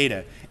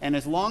data. And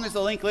as long as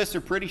the linked lists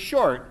are pretty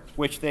short,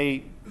 which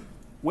they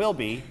will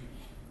be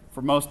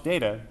for most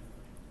data,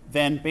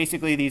 then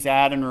basically these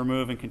add and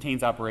remove and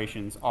contains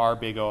operations are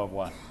big O of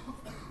 1.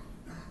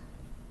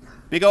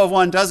 Big O of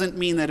 1 doesn't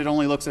mean that it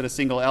only looks at a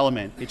single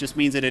element. It just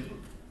means that it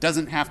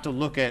doesn't have to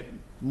look at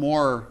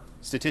more,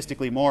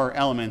 statistically more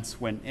elements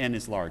when n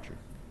is larger.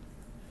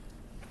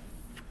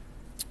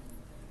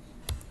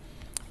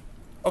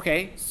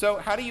 Okay, so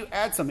how do you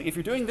add something? If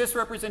you're doing this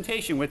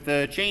representation with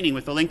the chaining,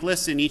 with the linked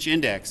lists in each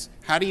index,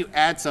 how do you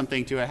add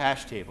something to a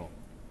hash table?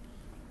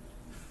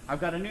 I've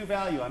got a new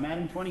value. I'm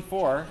adding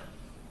 24.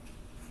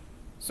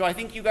 So I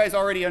think you guys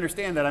already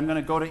understand that I'm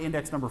going to go to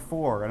index number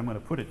 4 and I'm going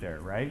to put it there,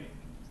 right?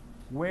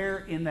 Where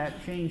in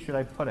that chain should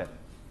I put it?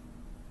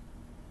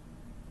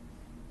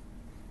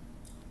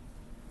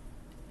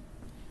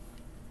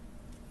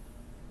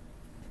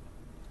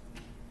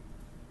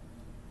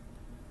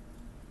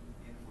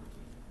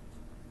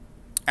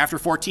 After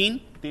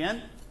 14, at the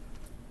end?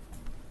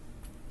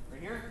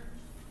 Right here?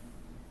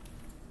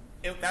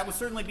 That would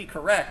certainly be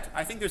correct.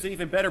 I think there's an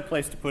even better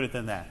place to put it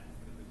than that.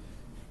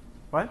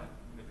 What?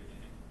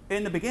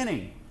 In the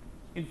beginning.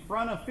 In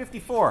front of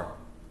 54.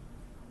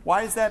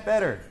 Why is that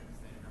better?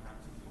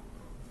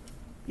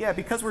 Yeah,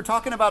 because we're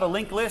talking about a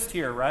linked list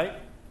here, right?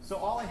 So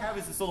all I have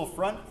is this little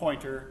front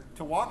pointer.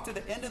 To walk to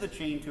the end of the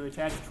chain to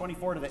attach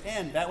 24 to the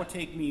end, that would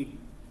take me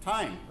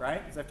time,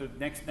 right? Because I have to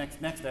next,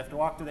 I have to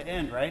walk to the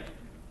end, right?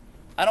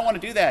 I don't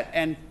want to do that.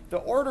 And the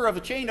order of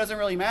the chain doesn't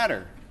really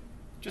matter.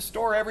 Just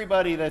store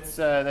everybody that's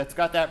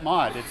got that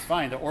mod. It's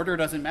fine. The order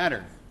doesn't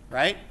matter,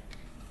 right?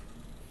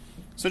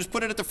 So just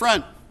put it at the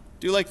front.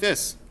 Do like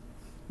this.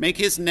 Make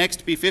his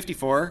next be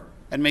 54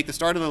 and make the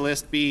start of the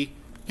list be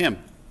him.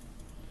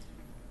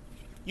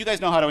 You guys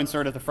know how to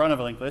insert at the front of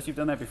a linked list. You've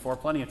done that before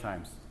plenty of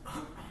times.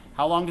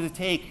 How long does it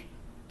take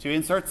to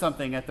insert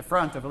something at the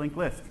front of a linked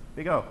list?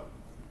 Big O.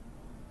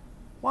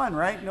 1,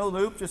 right? No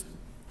loop. Just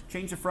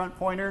change the front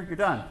pointer. You're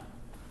done.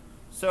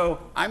 So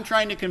I'm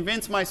trying to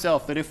convince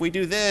myself that if we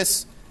do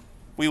this,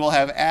 we will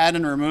have add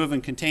and remove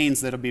and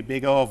contains that'll be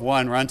big O of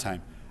 1 runtime.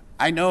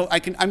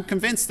 I'm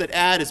convinced that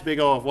add is big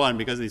O of 1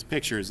 because of these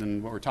pictures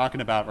and what we're talking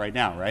about right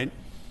now, right?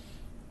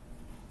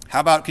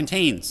 How about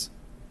contains?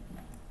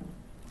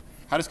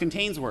 How does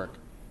contains work?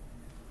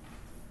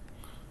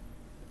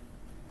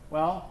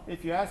 Well,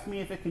 if you ask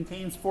me if it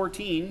contains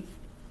 14,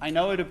 I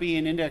know it'll be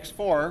in index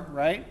 4,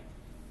 right?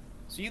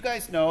 So you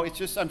guys know it's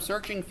just I'm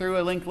searching through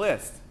a linked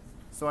list.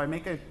 So I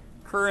make a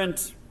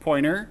current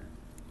pointer.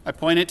 I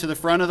point it to the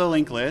front of the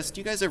linked list.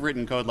 You guys have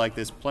written code like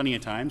this plenty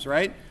of times,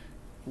 right?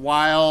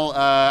 While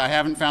I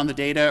haven't found the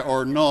data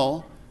or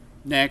null,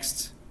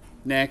 next,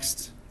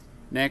 next,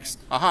 next.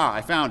 Aha,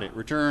 I found it.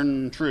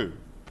 Return true,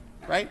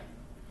 right?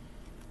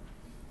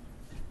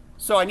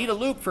 So I need a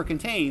loop for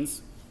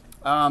contains.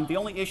 The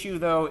only issue,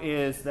 though,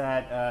 is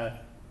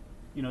that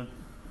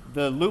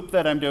the loop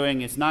that I'm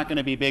doing is not going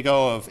to be big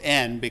O of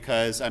n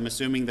because I'm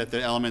assuming that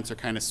the elements are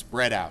kind of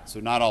spread out. So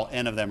not all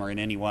n of them are in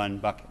any one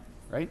bucket,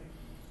 right?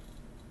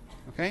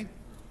 Okay?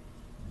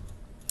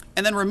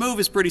 And then remove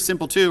is pretty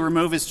simple, too.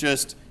 Remove is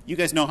just, you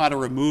guys know how to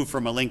remove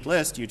from a linked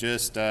list. You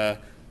just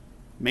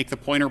make the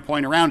pointer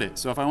point around it.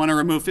 So if I want to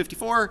remove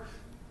 54,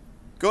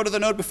 go to the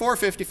node before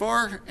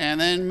 54, and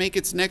then make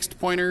its next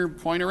pointer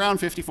point around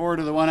 54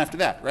 to the one after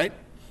that, right?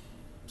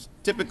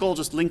 Typical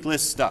just linked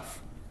list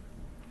stuff.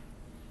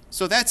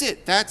 So that's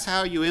it. That's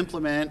how you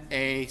implement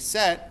a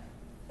set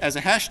as a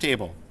hash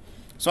table.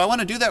 So I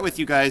want to do that with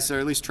you guys, or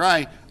at least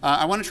try.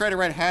 I want to try to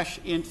write a hash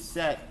int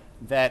set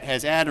that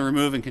has add and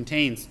remove and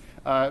contains.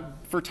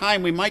 For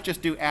time, we might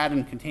just do add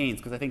and contains,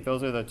 because I think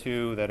those are the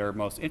two that are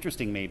most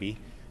interesting, maybe.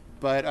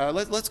 But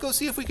let's go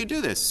see if we can do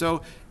this.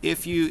 So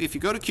if you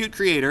go to Qt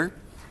Creator,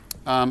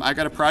 I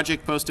got a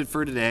project posted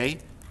for today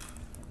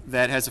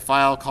that has a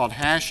file called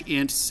hash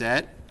int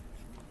set.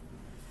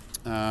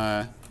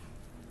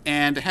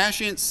 And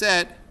hash int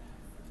set,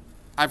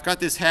 I've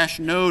got this hash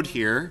node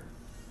here,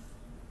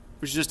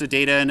 which is just a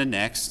data and a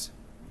next,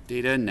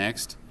 data and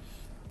next.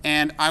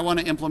 And I want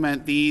to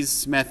implement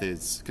these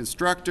methods,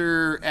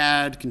 constructor,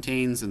 add,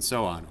 contains, and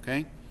so on,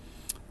 okay?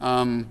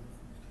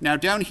 Now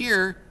down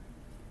here,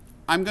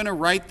 I'm going to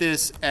write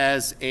this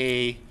as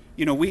a,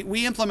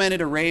 we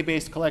implemented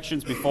array-based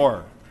collections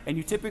before. And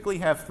you typically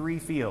have 3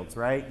 fields,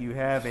 right? You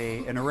have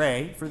an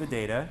array for the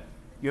data.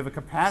 You have a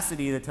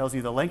capacity that tells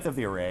you the length of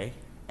the array.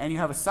 And you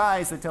have a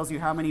size that tells you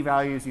how many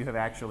values you have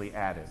actually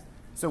added.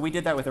 So we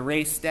did that with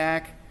array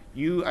stack.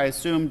 You, I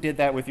assume, did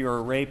that with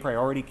your array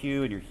priority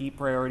queue and your heap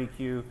priority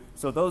queue.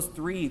 So those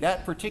 3,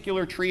 that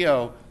particular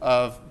trio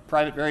of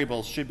private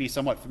variables should be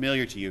somewhat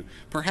familiar to you.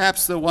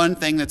 Perhaps the one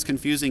thing that's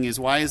confusing is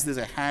why is this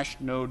a hash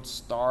node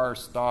star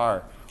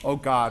star? Oh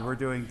God, we're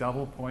doing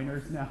double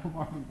pointers now,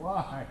 Marty.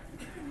 Why?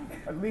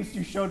 At least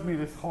you showed me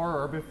this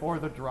horror before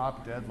the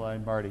drop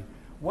deadline, Marty.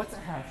 What's a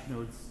hash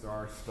node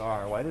star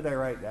star? Why did I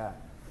write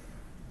that?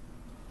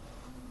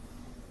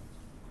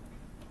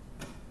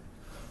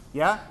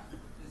 Yeah?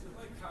 Is it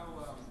like how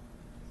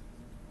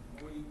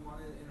when you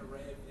wanted an array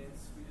of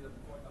ints, we did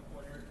a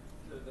pointer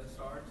to the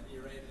star to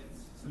the array of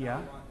ints? So Yeah. now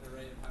we want an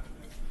array of hash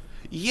nodes?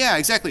 Yeah,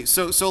 exactly.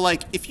 So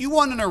like if you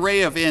want an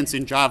array of ints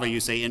in Java,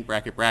 you say int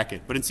bracket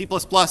bracket. But in C++,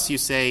 you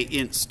say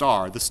int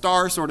star. The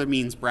star sort of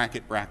means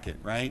bracket bracket,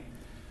 right?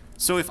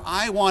 So if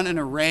I want an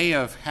array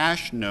of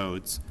hash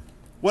nodes,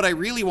 what I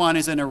really want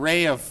is an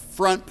array of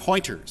front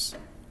pointers,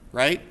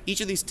 right? Each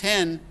of these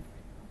 10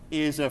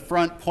 is a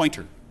front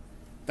pointer.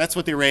 That's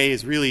what the array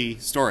is really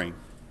storing.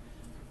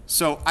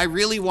 So I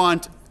really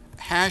want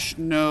hash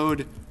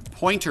node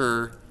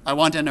pointer. I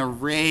want an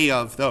array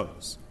of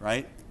those,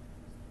 right?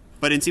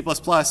 But in C++,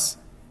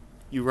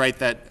 you write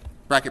that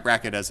bracket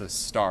bracket as a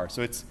star.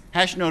 So it's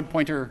hash node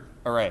pointer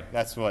array.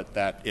 That's what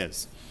that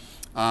is.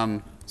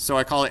 So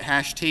I call it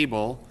hash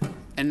table.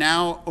 And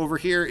now over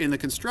here in the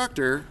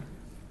constructor,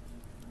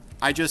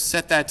 I just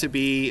set that to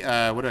be,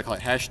 what do I call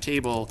it, hash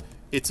table.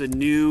 It's a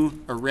new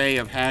array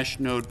of hash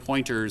node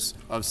pointers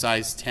of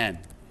size 10.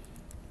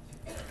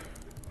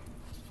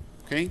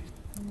 Okay?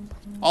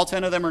 All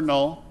 10 of them are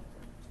null.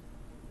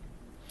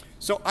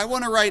 So I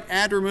want to write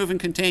add, remove, and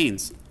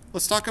contains.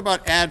 Let's talk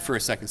about add for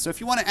a second. So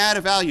if you want to add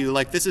a value,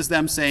 like this is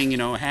them saying,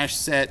 hash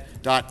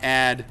set dot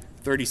add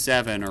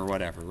 37 or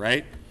whatever,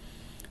 right?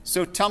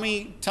 So tell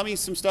me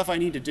some stuff I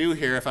need to do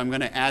here if I'm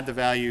going to add the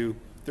value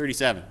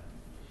 37.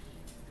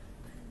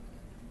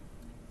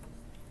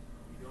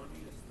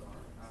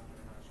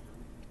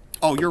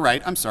 Oh, you're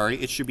right. I'm sorry.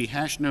 It should be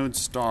hash node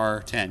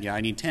star 10. Yeah,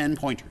 I need 10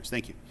 pointers.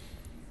 Thank you.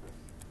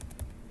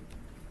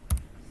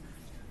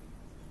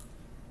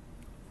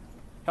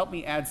 help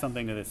me add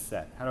something to this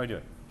set. How do I do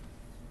it?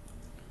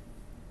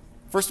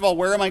 First of all,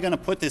 where am I going to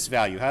put this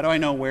value? How do I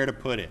know where to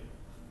put it?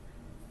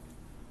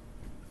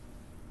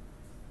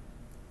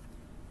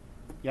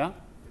 Yeah?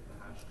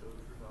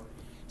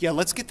 Yeah,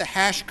 let's get the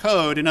hash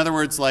code. In other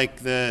words, like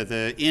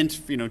the int,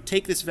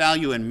 take this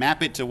value and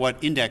map it to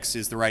what index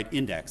is the right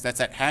index. That's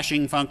that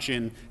hashing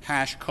function,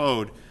 hash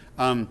code.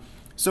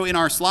 So in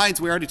our slides,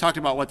 we already talked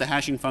about what the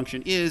hashing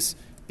function is.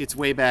 It's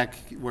way back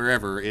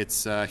wherever.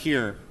 It's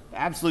here, the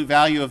absolute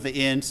value of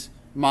the int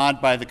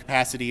mod by the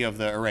capacity of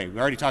the array. We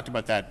already talked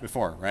about that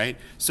before, right?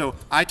 So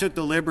I took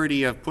the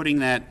liberty of putting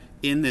that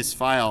in this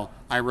file.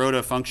 I wrote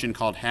a function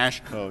called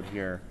hash code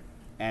here.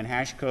 And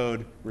hash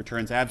code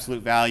returns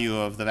absolute value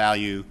of the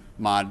value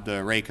mod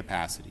the array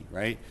capacity,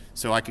 right?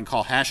 So I can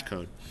call hash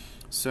code.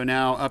 So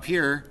now up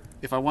here,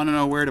 if I want to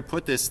know where to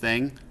put this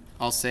thing,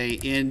 I'll say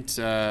int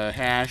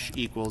hash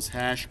equals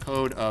hash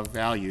code of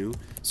value.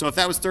 So if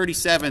that was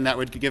 37, that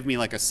would give me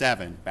like a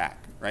 7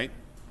 back, right?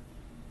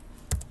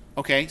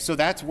 Okay, so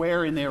that's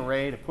where in the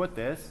array to put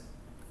this.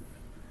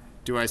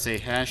 Do I say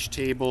hash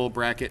table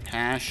bracket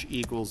hash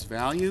equals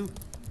value?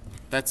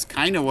 That's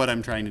kind of what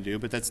I'm trying to do,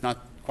 but that's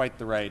not quite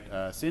the right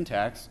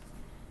syntax.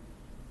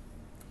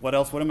 What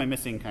else? What am I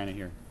missing kind of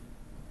here?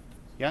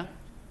 Yeah?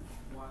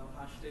 While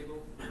hash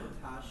table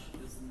hash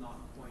is not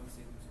pointing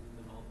to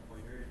the null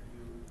pointer,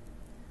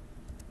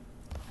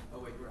 oh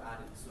wait, we're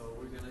adding. So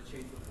we're going to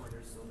change the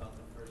pointer so that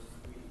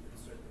we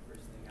insert the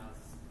first thing as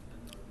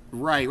a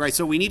node. Right.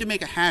 So we need to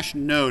make a hash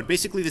node.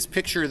 Basically this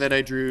picture that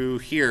I drew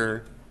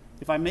here,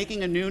 if I'm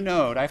making a new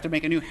node, I have to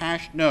make a new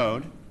hash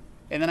node,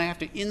 and then I have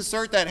to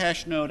insert that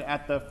hash node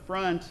at the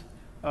front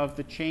of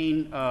the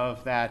chain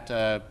of that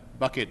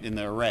bucket in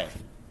the array.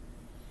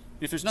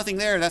 If there's nothing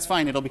there, that's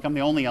fine. It'll become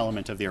the only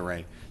element of the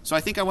array. So I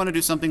think I want to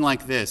do something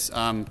like this.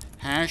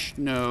 Hash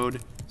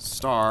node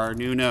star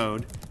new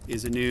node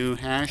is a new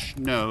hash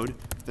node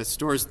that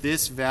stores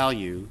this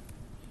value.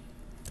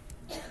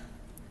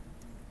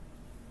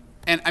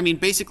 And I mean,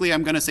 basically,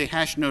 I'm going to say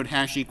hash node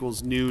hash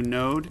equals new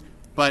node,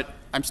 but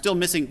I'm still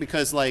missing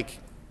because like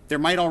there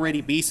might already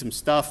be some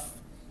stuff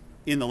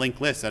in the linked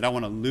list. I don't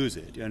want to lose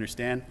it. Do you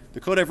understand? The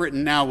code I've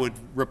written now would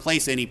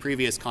replace any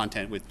previous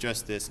content with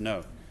just this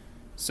node.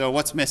 So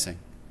what's missing?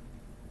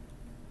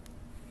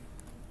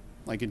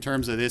 Like in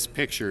terms of this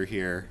picture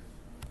here,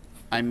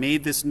 I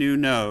made this new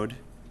node,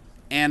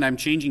 and I'm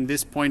changing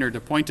this pointer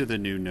to point to the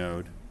new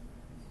node.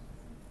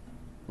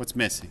 What's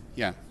missing?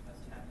 Yeah.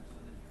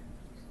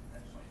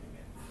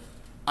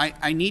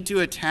 I need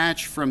to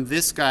attach from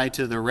this guy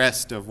to the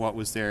rest of what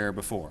was there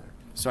before.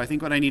 So I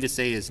think what I need to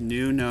say is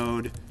new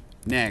node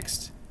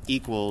next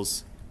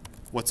equals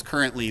what's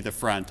currently the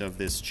front of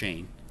this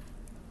chain.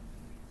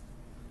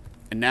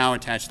 And now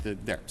attach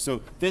there.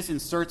 So this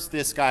inserts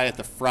this guy at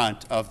the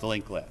front of the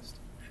linked list.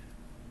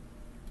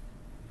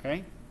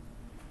 Okay?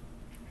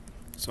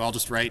 So I'll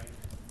just write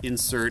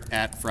insert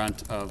at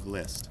front of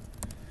list.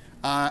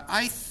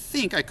 I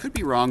think, I could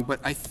be wrong,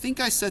 but I think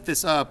I set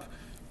this up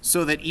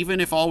so that even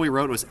if all we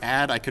wrote was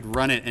add, I could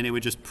run it and it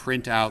would just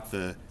print out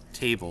the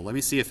table. Let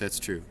me see if that's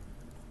true.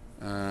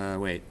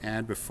 Wait,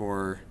 add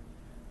before.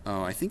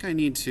 Oh, I think I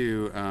need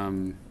to,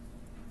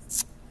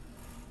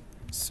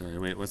 sorry,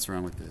 wait, what's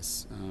wrong with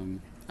this?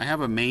 I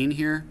have a main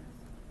here,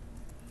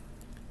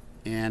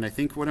 and I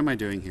think, what am I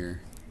doing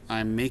here?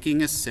 I'm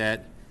making a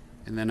set,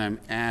 and then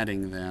I'm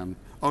adding them.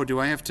 Oh, do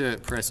I have to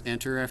press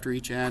enter after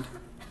each add?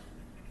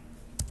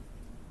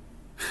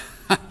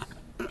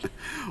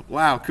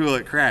 Wow, cool,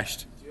 it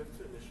crashed. Do you have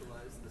to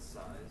initialize the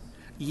size?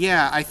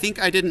 Yeah, I think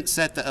I didn't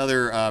set the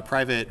other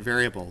private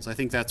variables. I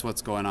think that's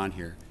what's going on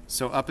here.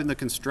 So up in the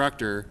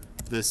constructor,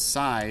 the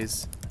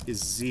size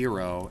is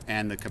 0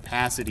 and the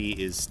capacity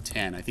is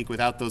 10. I think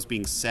without those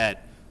being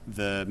set,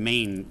 the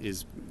main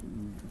is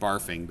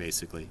barfing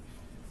basically.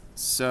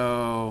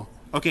 So,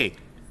 okay,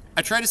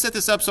 I tried to set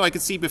this up so I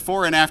could see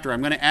before and after.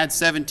 I'm going to add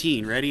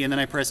 17, ready? And then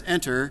I press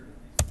enter.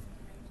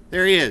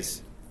 There he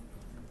is.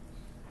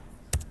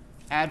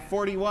 Add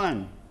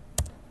 41.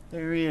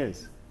 There he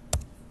is.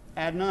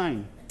 Add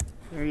 9.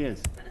 There he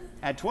is.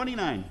 Add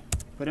 29.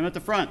 Put him at the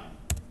front.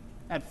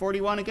 Add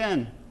 41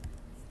 again.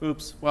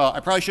 Oops. Well, I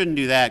probably shouldn't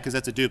do that because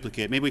that's a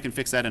duplicate. Maybe we can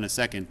fix that in a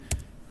second.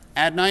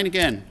 Add 9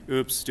 again.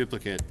 Oops,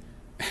 duplicate.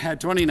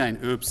 Add 29.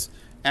 Oops.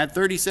 Add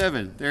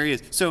 37. There he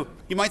is. So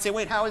you might say,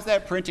 wait, how is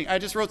that printing? I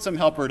just wrote some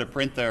helper to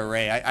print the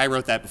array. I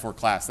wrote that before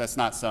class. That's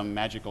not some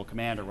magical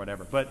command or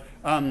whatever. But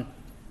do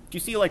you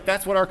see, like,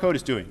 that's what our code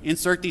is doing.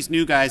 Insert these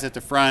new guys at the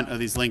front of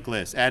these linked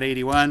lists. Add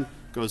 81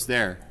 goes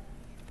there.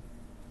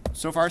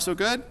 So far, so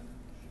good?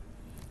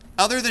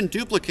 Other than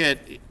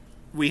duplicate,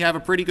 we have a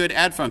pretty good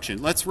add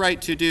function. Let's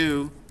write to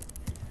do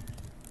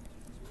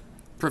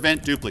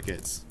prevent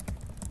duplicates.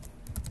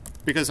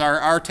 Because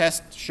our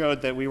test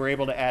showed that we were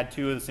able to add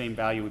 2 of the same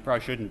value. We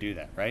probably shouldn't do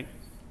that, right?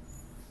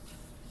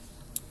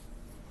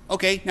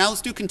 Okay, now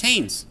let's do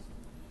contains.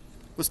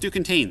 Let's do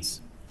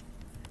contains.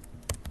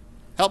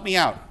 Help me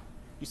out.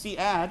 You see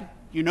add,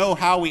 you know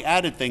how we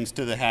added things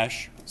to the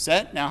hash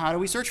set. Now how do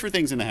we search for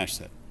things in the hash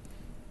set?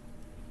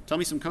 Tell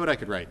me some code I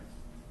could write.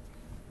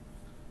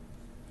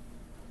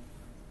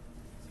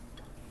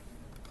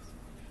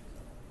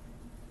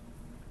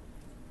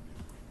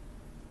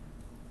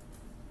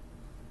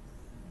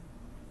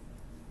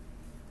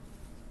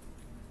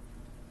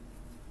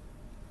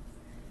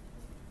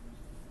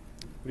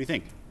 What do you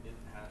think? If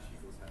hash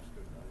equals hash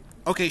code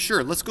value. Okay,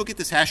 sure. Let's go get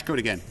this hash code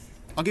again.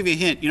 I'll give you a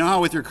hint. You know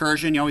how with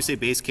recursion you always say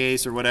base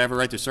case or whatever,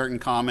 right? There's certain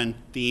common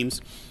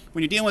themes.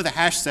 When you're dealing with a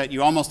hash set,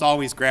 you almost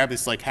always grab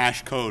this like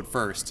hash code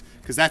first,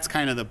 because that's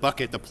kind of the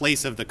bucket, the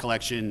place of the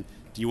collection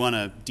you want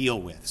to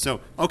deal with.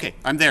 So, okay,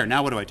 I'm there.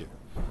 Now what do I do?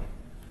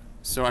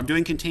 So I'm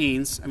doing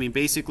contains. I mean,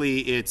 basically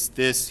it's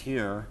this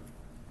here.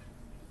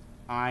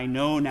 I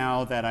know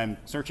now that I'm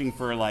searching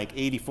for like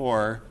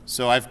 84,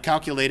 so I've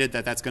calculated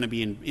that that's going to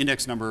be in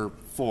index number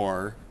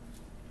 4.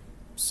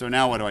 So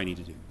now what do I need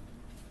to do?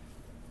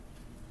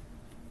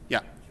 Yeah.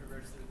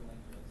 Traverse through the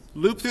linked list.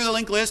 Loop through the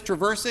linked list,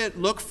 traverse it,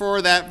 look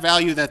for that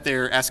value that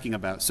they're asking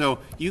about. So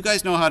you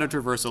guys know how to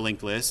traverse a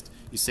linked list.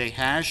 You say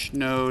hash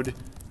node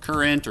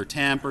current or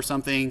temp or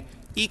something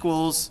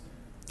equals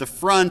the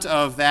front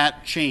of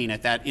that chain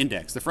at that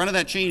index. The front of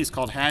that chain is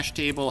called hash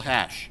table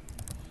hash.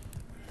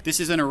 This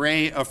is an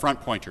array of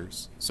front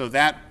pointers. So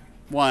that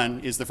one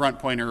is the front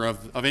pointer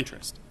of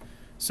interest.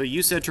 So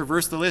you said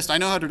traverse the list. I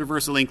know how to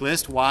traverse a linked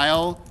list.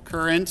 While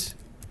current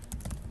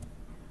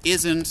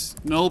isn't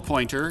null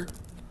pointer,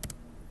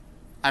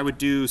 I would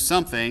do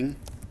something,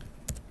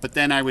 but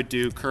then I would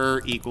do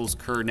cur equals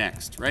cur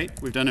next, right?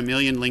 We've done a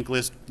million linked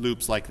list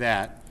loops like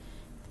that.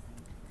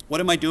 What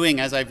am I doing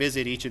as I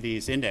visit each of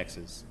these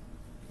indexes?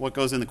 What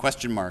goes in the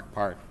question mark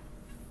part?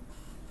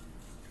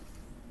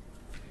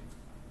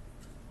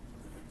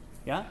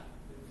 Yeah?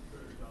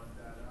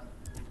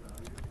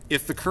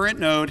 If the current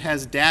node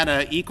has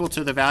data equal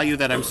to the value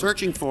that I'm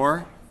searching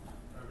for,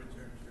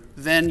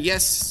 then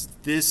yes,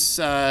 this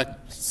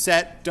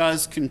set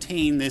does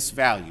contain this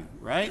value,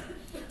 right?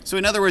 So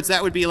in other words,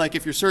 that would be like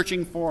if you're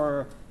searching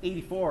for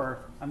 84,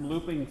 I'm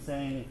looping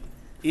saying,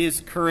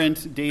 is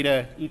current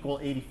data equal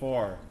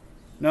 84?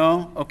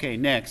 No? Okay,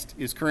 next.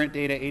 Is current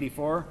data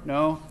 84?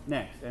 No?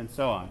 Next, and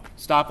so on.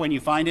 Stop when you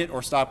find it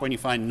or stop when you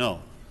find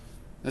null.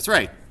 That's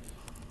right.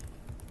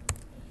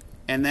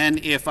 And then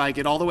if I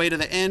get all the way to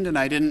the end and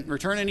I didn't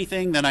return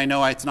anything, then I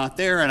know it's not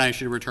there and I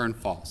should return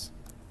false.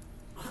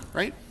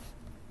 Right?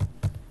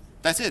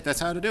 That's it. That's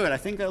how to do it. I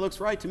think that looks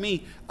right to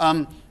me.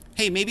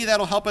 Hey, maybe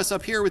that'll help us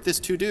up here with this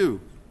to-do.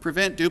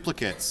 Prevent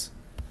duplicates.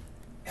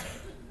 How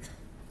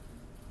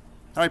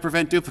do I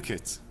prevent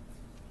duplicates?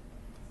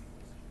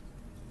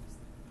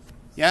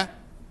 Yeah?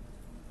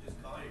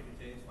 Just call your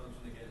contains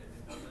function again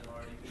if it doesn't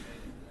already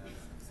contain that.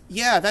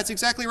 Yeah, that's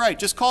exactly right.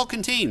 Just call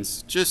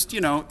contains. Just,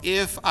 you know,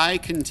 if I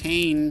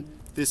contain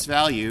this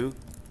value,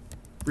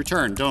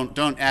 return.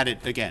 Don't add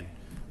it again.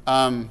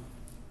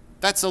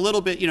 That's a little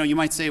bit, you know, you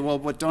might say, well,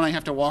 what, don't I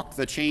have to walk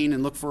the chain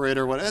and look for it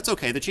or what? That's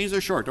okay. The chains are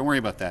short. Don't worry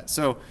about that.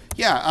 So,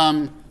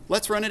 yeah,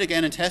 let's run it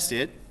again and test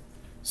it.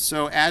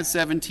 So add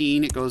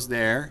 17, it goes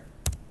there.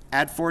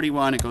 Add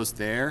 41, it goes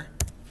there.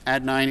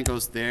 Add 9, it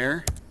goes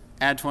there.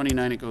 Add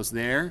 29, it goes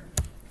there.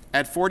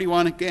 Add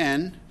 41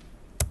 again.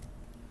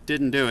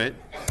 Didn't do it.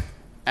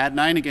 Add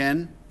 9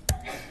 again.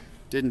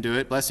 Didn't do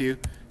it. Bless you.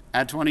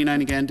 Add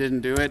 29 again.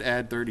 Didn't do it.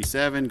 Add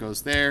 37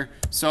 goes there.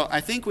 So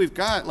I think we've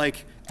got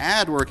like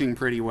add working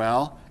pretty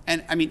well.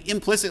 And I mean,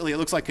 implicitly, it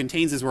looks like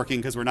contains is working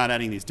because we're not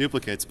adding these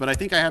duplicates. But I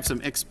think I have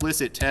some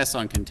explicit tests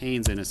on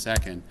contains in a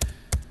second.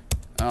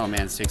 Oh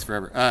man, this takes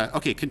forever.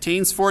 Okay,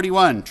 contains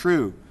 41,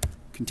 true.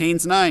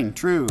 Contains 9,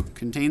 true.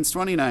 Contains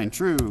 29,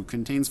 true.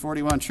 Contains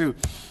 41, true.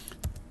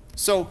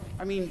 So,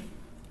 I mean,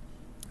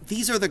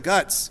 these are the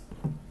guts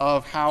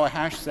of how a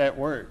hash set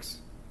works.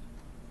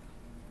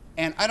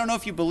 And I don't know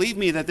if you believe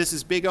me that this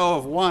is big O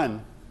of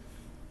 1,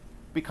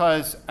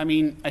 because, I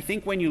mean, I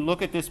think when you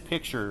look at this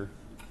picture,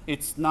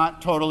 it's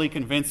not totally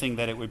convincing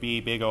that it would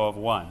be big O of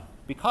 1.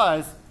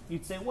 Because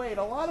you'd say, wait,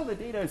 a lot of the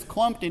data is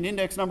clumped in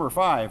index number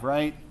 5,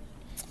 right?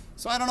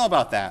 So I don't know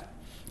about that.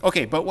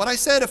 Okay, but what I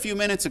said a few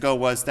minutes ago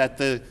was that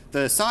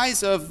the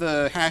size of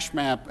the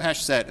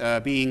hash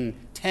set being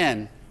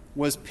 10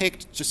 was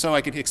picked just so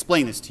I could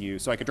explain this to you,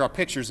 so I could draw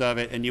pictures of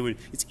it, and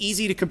it's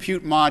easy to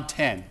compute mod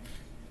 10.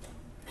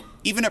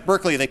 Even at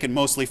Berkeley, they can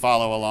mostly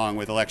follow along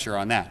with a lecture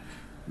on that,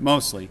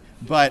 mostly.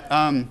 But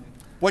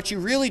what you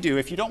really do,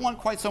 if you don't want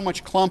quite so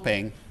much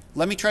clumping,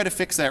 let me try to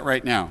fix that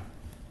right now.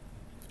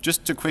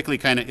 Just to quickly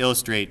kind of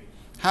illustrate,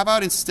 how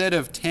about instead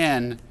of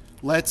 10,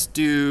 let's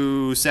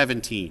do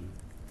 17?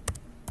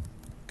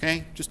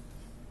 Okay, just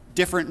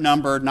different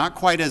number, not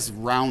quite as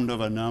round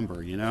of a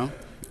number, you know?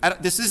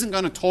 This isn't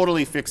going to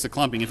totally fix the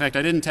clumping. In fact,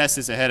 I didn't test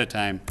this ahead of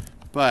time,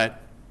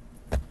 but...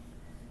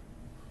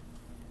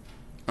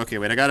 Okay,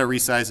 wait, I got to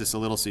resize this a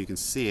little so you can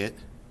see it.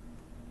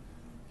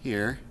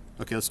 Here.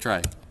 Okay, let's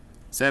try.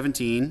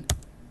 17,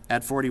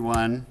 add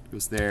 41,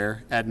 goes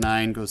there. Add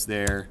 9, goes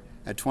there.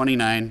 Add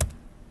 29.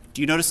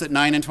 Do you notice that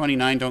 9 and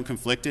 29 don't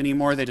conflict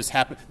anymore? They just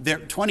happen.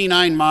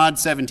 29 mod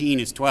 17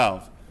 is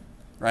 12.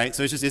 Right?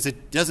 So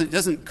it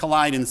doesn't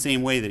collide in the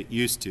same way that it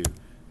used to.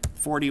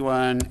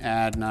 41,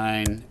 add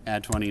 9,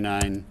 add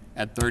 29,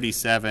 add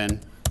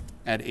 37,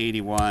 add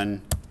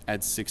 81,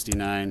 add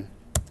 69,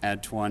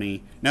 add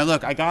 20. Now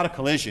look, I got a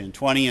collision,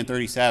 20 and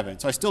 37,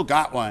 so I still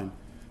got one.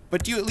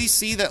 But do you at least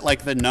see that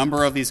like the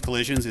number of these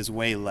collisions is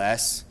way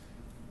less,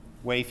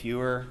 way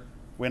fewer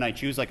when I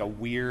choose like a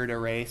weird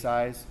array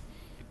size?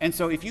 And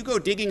so if you go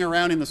digging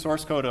around in the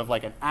source code of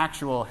like an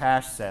actual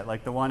hash set,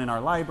 like the one in our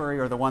library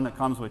or the one that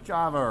comes with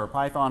Java or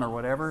Python or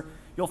whatever,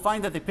 you'll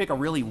find that they pick a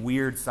really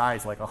weird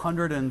size, like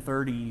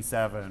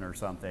 137 or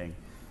something.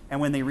 And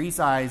when they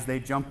resize, they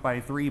jump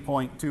by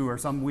 3.2 or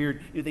some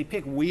weird, they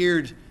pick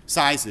weird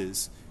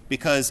sizes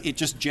because it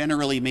just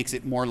generally makes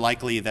it more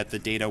likely that the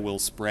data will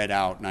spread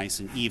out nice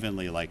and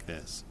evenly like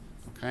this,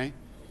 okay?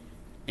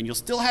 And you'll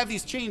still have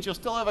these chains, you'll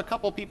still have a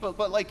couple people,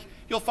 but like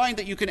you'll find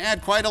that you can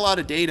add quite a lot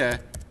of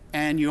data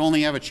and you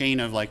only have a chain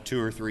of like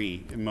 2 or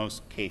 3 in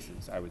most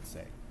cases, I would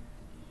say,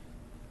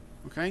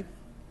 okay?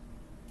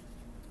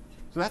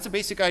 So that's a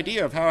basic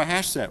idea of how a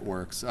hash set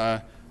works.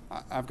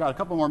 I've got a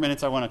couple more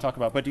minutes I want to talk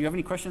about, but do you have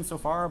any questions so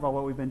far about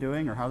what we've been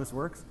doing or how this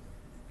works?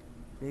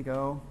 Big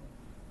O.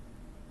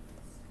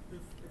 If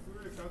we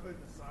were to calculate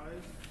the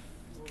size,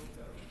 what would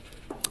that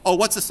look like? Oh,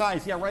 what's the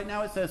size? Yeah, right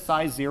now it says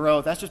size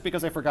 0. That's just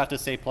because I forgot to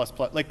say plus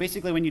plus. Like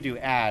basically when you do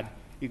add,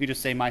 you could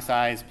just say my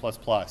size plus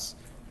plus,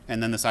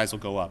 and then the size will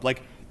go up.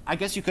 Like I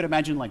guess you could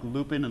imagine like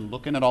looping and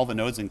looking at all the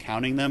nodes and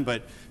counting them,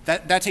 but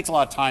that takes a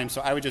lot of time,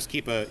 so I would just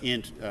keep a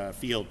int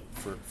field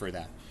for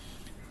that.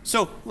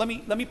 So let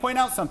me point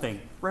out something.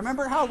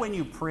 Remember how when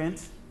you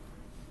print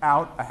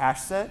out a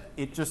hash set,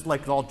 it just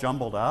like all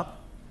jumbled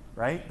up,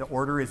 right? The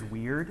order is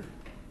weird.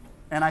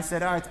 And I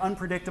said, oh, it's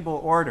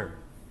unpredictable order.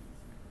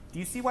 Do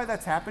you see why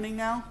that's happening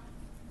now?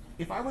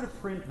 If I were to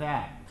print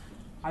that,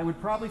 I would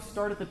probably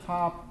start at the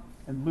top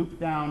and loop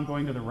down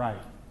going to the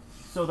right.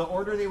 So the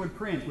order they would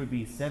print would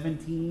be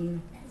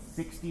 17,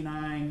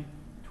 69,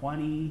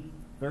 20,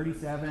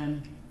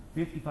 37,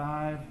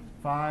 55,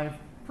 5.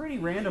 Pretty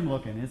random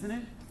looking, isn't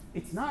it?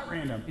 It's not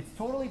random. It's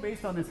totally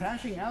based on this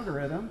hashing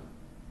algorithm.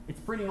 It's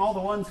printing all the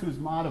ones whose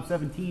mod of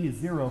 17 is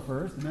 0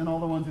 first, and then all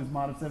the ones whose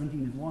mod of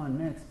 17 is 1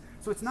 next.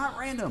 So it's not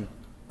random,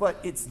 but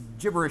it's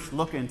gibberish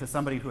looking to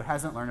somebody who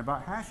hasn't learned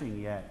about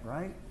hashing yet,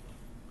 right?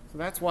 So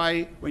that's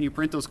why when you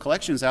print those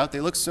collections out,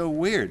 they look so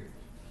weird.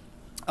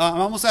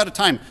 I'm almost out of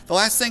time. The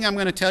last thing I'm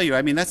going to tell you,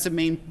 I mean, that's the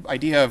main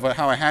idea of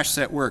how a hash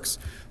set works.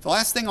 The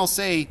last thing I'll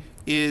say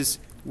is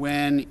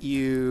when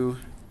you,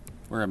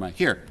 where am I?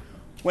 Here.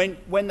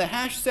 When the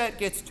hash set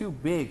gets too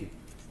big,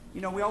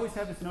 you know, we always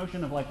have this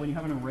notion of like when you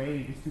have an array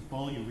that gets too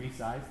full, you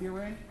resize the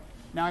array.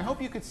 Now, I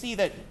hope you could see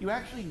that you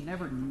actually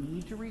never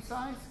need to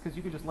resize because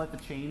you can just let the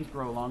chains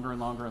grow longer and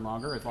longer and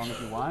longer as long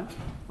as you want.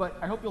 But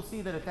I hope you'll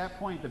see that at that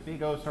point, the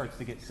big O starts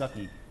to get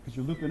sucky because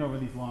you're looping over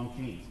these long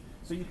chains.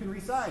 So you can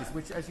resize,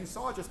 which as you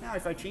saw just now,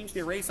 if I change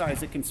the array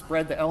size, it can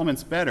spread the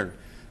elements better.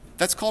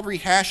 That's called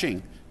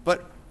rehashing.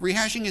 But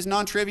rehashing is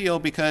non-trivial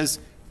because,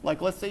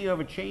 like, let's say you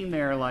have a chain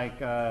there like,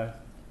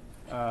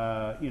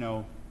 you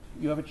know,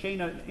 you have a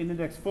chain in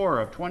index 4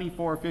 of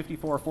 24,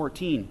 54,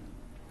 14.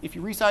 If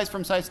you resize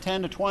from size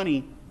 10 to 20,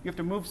 you have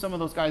to move some of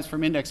those guys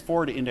from index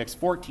 4 to index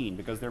 14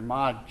 because their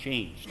mod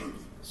changed.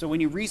 So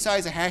when you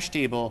resize a hash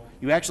table,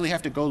 you actually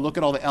have to go look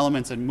at all the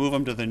elements and move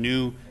them to the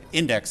new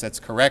index that's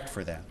correct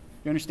for them.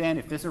 You understand?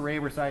 If this array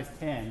were size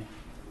 10,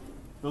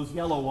 those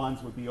yellow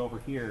ones would be over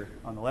here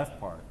on the left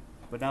part.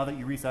 But now that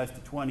you resize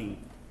to 20,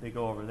 they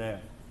go over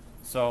there.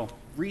 So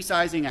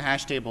resizing a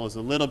hash table is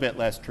a little bit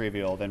less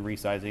trivial than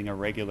resizing a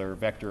regular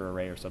vector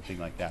array or something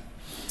like that.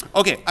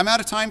 Okay, I'm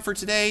out of time for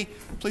today.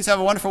 Please have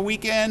a wonderful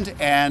weekend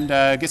and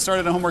get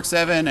started on homework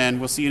 7, and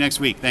we'll see you next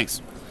week.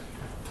 Thanks.